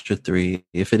Sonic Adventure 3.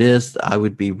 If it is, I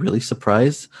would be really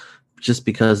surprised, just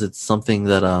because it's something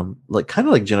that like kind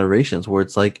of like Generations, where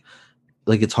it's like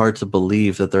it's hard to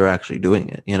believe that they're actually doing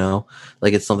it, you know?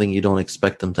 Like it's something you don't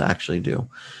expect them to actually do.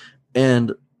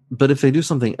 But if they do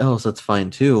something else, that's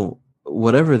fine too.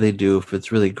 Whatever they do, if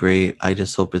it's really great, I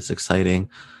just hope it's exciting.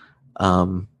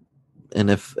 And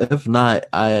if not,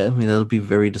 I mean, it'll be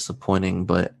very disappointing.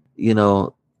 But, you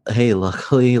know, hey,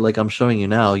 luckily, like I'm showing you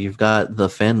now, you've got the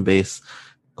fan base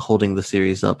holding the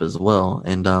series up as well.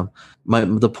 And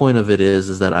the point of it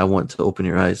is that I want to open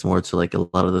your eyes more to like a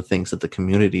lot of the things that the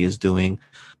community is doing.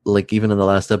 Like even in the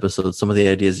last episode, some of the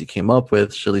ideas you came up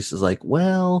with, Shalice is like,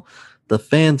 well, the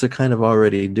fans are kind of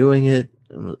already doing it.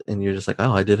 And you're just like,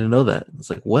 oh, I didn't know that. It's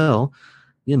like, well,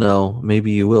 you know,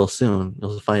 maybe you will soon.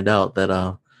 You'll find out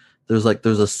that there's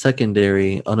a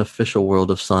secondary unofficial world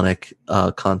of Sonic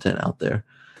content out there.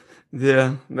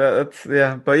 Yeah, that's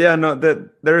but yeah, no,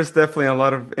 that there is definitely a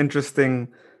lot of interesting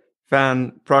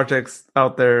fan projects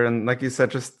out there, and like you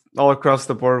said, just all across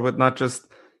the board, with not just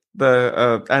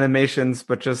the animations,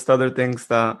 but just other things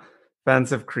that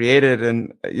fans have created.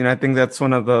 And you know, I think that's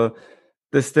one of the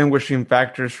distinguishing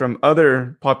factors from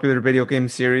other popular video game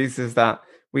series, is that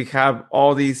we have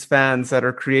all these fans that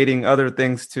are creating other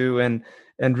things too, and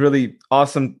really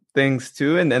awesome things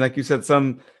too. And like you said,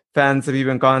 some fans have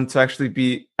even gone to actually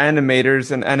be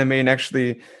animators and animating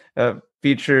actually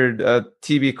featured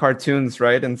TV cartoons,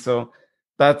 right? And so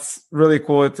that's really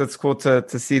cool. It's cool to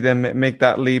see them make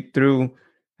that leap through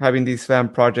having these fan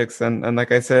projects. And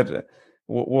like I said,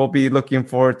 we'll be looking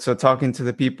forward to talking to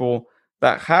the people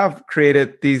that have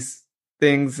created these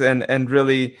things and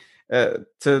really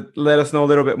to let us know a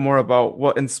little bit more about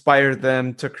what inspired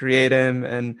them to create them,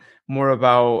 and more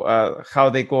about how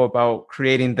they go about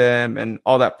creating them and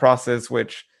all that process,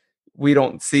 which we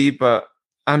don't see, but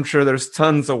I'm sure there's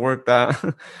tons of work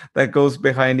that that goes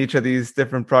behind each of these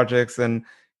different projects, and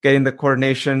getting the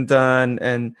coordination done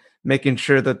and making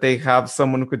sure that they have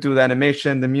someone who could do the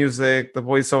animation, the music, the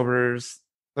voiceovers,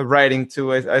 the writing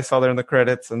too. I saw there in the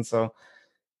credits. And so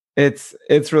it's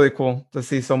really cool to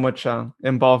see so much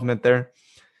involvement there.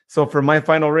 So for my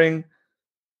final ring,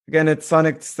 again, it's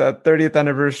Sonic's 30th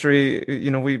anniversary.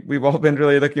 You know, we've all been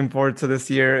really looking forward to this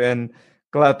year, and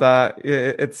glad that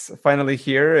it's finally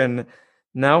here. And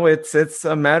now it's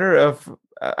a matter of,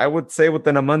 I would say,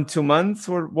 within a month, 2 months,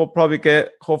 we'll probably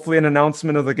get hopefully an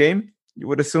announcement of the game. You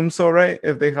would assume so, right?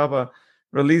 If they have a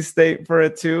release date for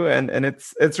it too, and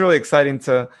it's really exciting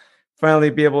to finally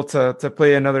be able to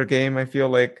play another game. I feel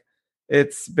like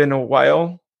it's been a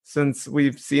while since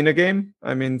we've seen a game.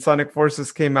 I mean, Sonic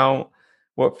Forces came out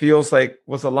what feels like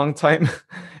was a long time,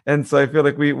 and so I feel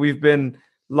like we've been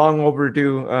long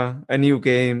overdue a new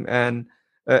game. And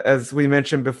as we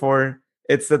mentioned before,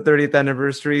 it's the 30th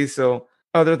anniversary. So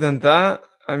other than that,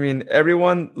 I mean,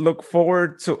 everyone look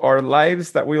forward to our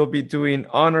lives that we'll be doing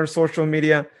on our social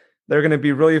media. They're going to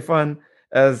be really fun.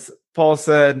 As Paul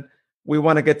said, we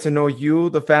want to get to know you,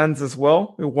 the fans, as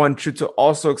well. We want you to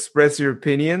also express your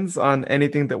opinions on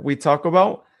anything that we talk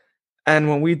about. And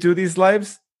when we do these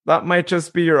lives, that might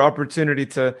just be your opportunity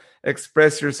to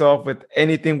express yourself with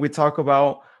anything we talk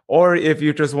about. Or if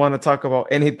you just want to talk about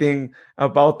anything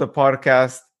about the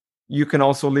podcast, you can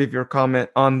also leave your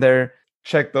comment on there.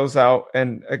 Check those out.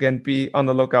 And again, be on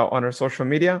the lookout on our social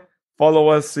media. Follow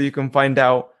us so you can find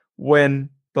out when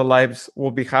the lives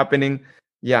will be happening.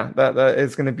 Yeah, that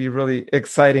is going to be really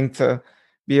exciting to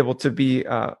be able to be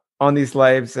on these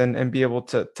lives and be able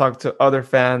to talk to other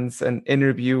fans and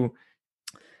interview.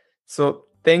 So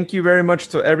thank you very much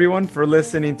to everyone for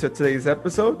listening to today's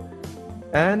episode.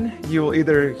 And you will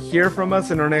either hear from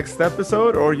us in our next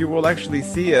episode or you will actually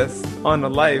see us on a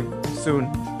live soon.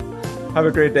 Have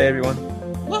a great day, everyone.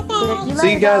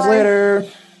 See you guys later.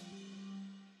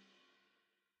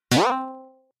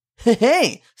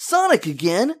 Hey, Sonic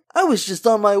again. I was just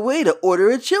on my way to order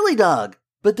a chili dog,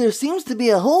 but there seems to be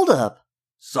a holdup.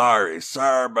 Sorry,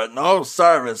 sir, but no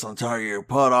service until you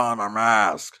put on a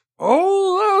mask.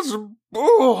 Oh, that's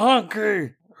bull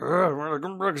hunky.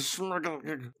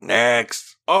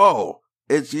 Next. Oh,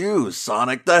 it's you,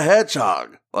 Sonic the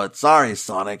Hedgehog. But sorry,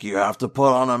 Sonic, you have to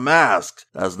put on a mask.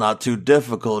 That's not too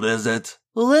difficult, is it?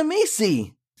 Well, let me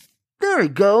see. There we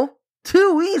go.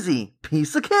 Too easy.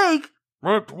 Piece of cake.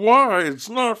 But why? It's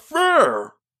not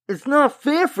fair. It's not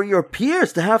fair for your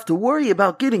peers to have to worry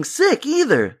about getting sick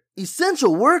either.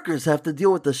 Essential workers have to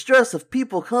deal with the stress of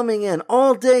people coming in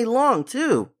all day long,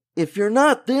 too. If you're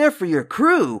not there for your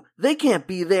crew, they can't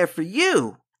be there for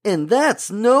you. And that's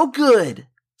no good.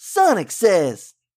 Sonic says.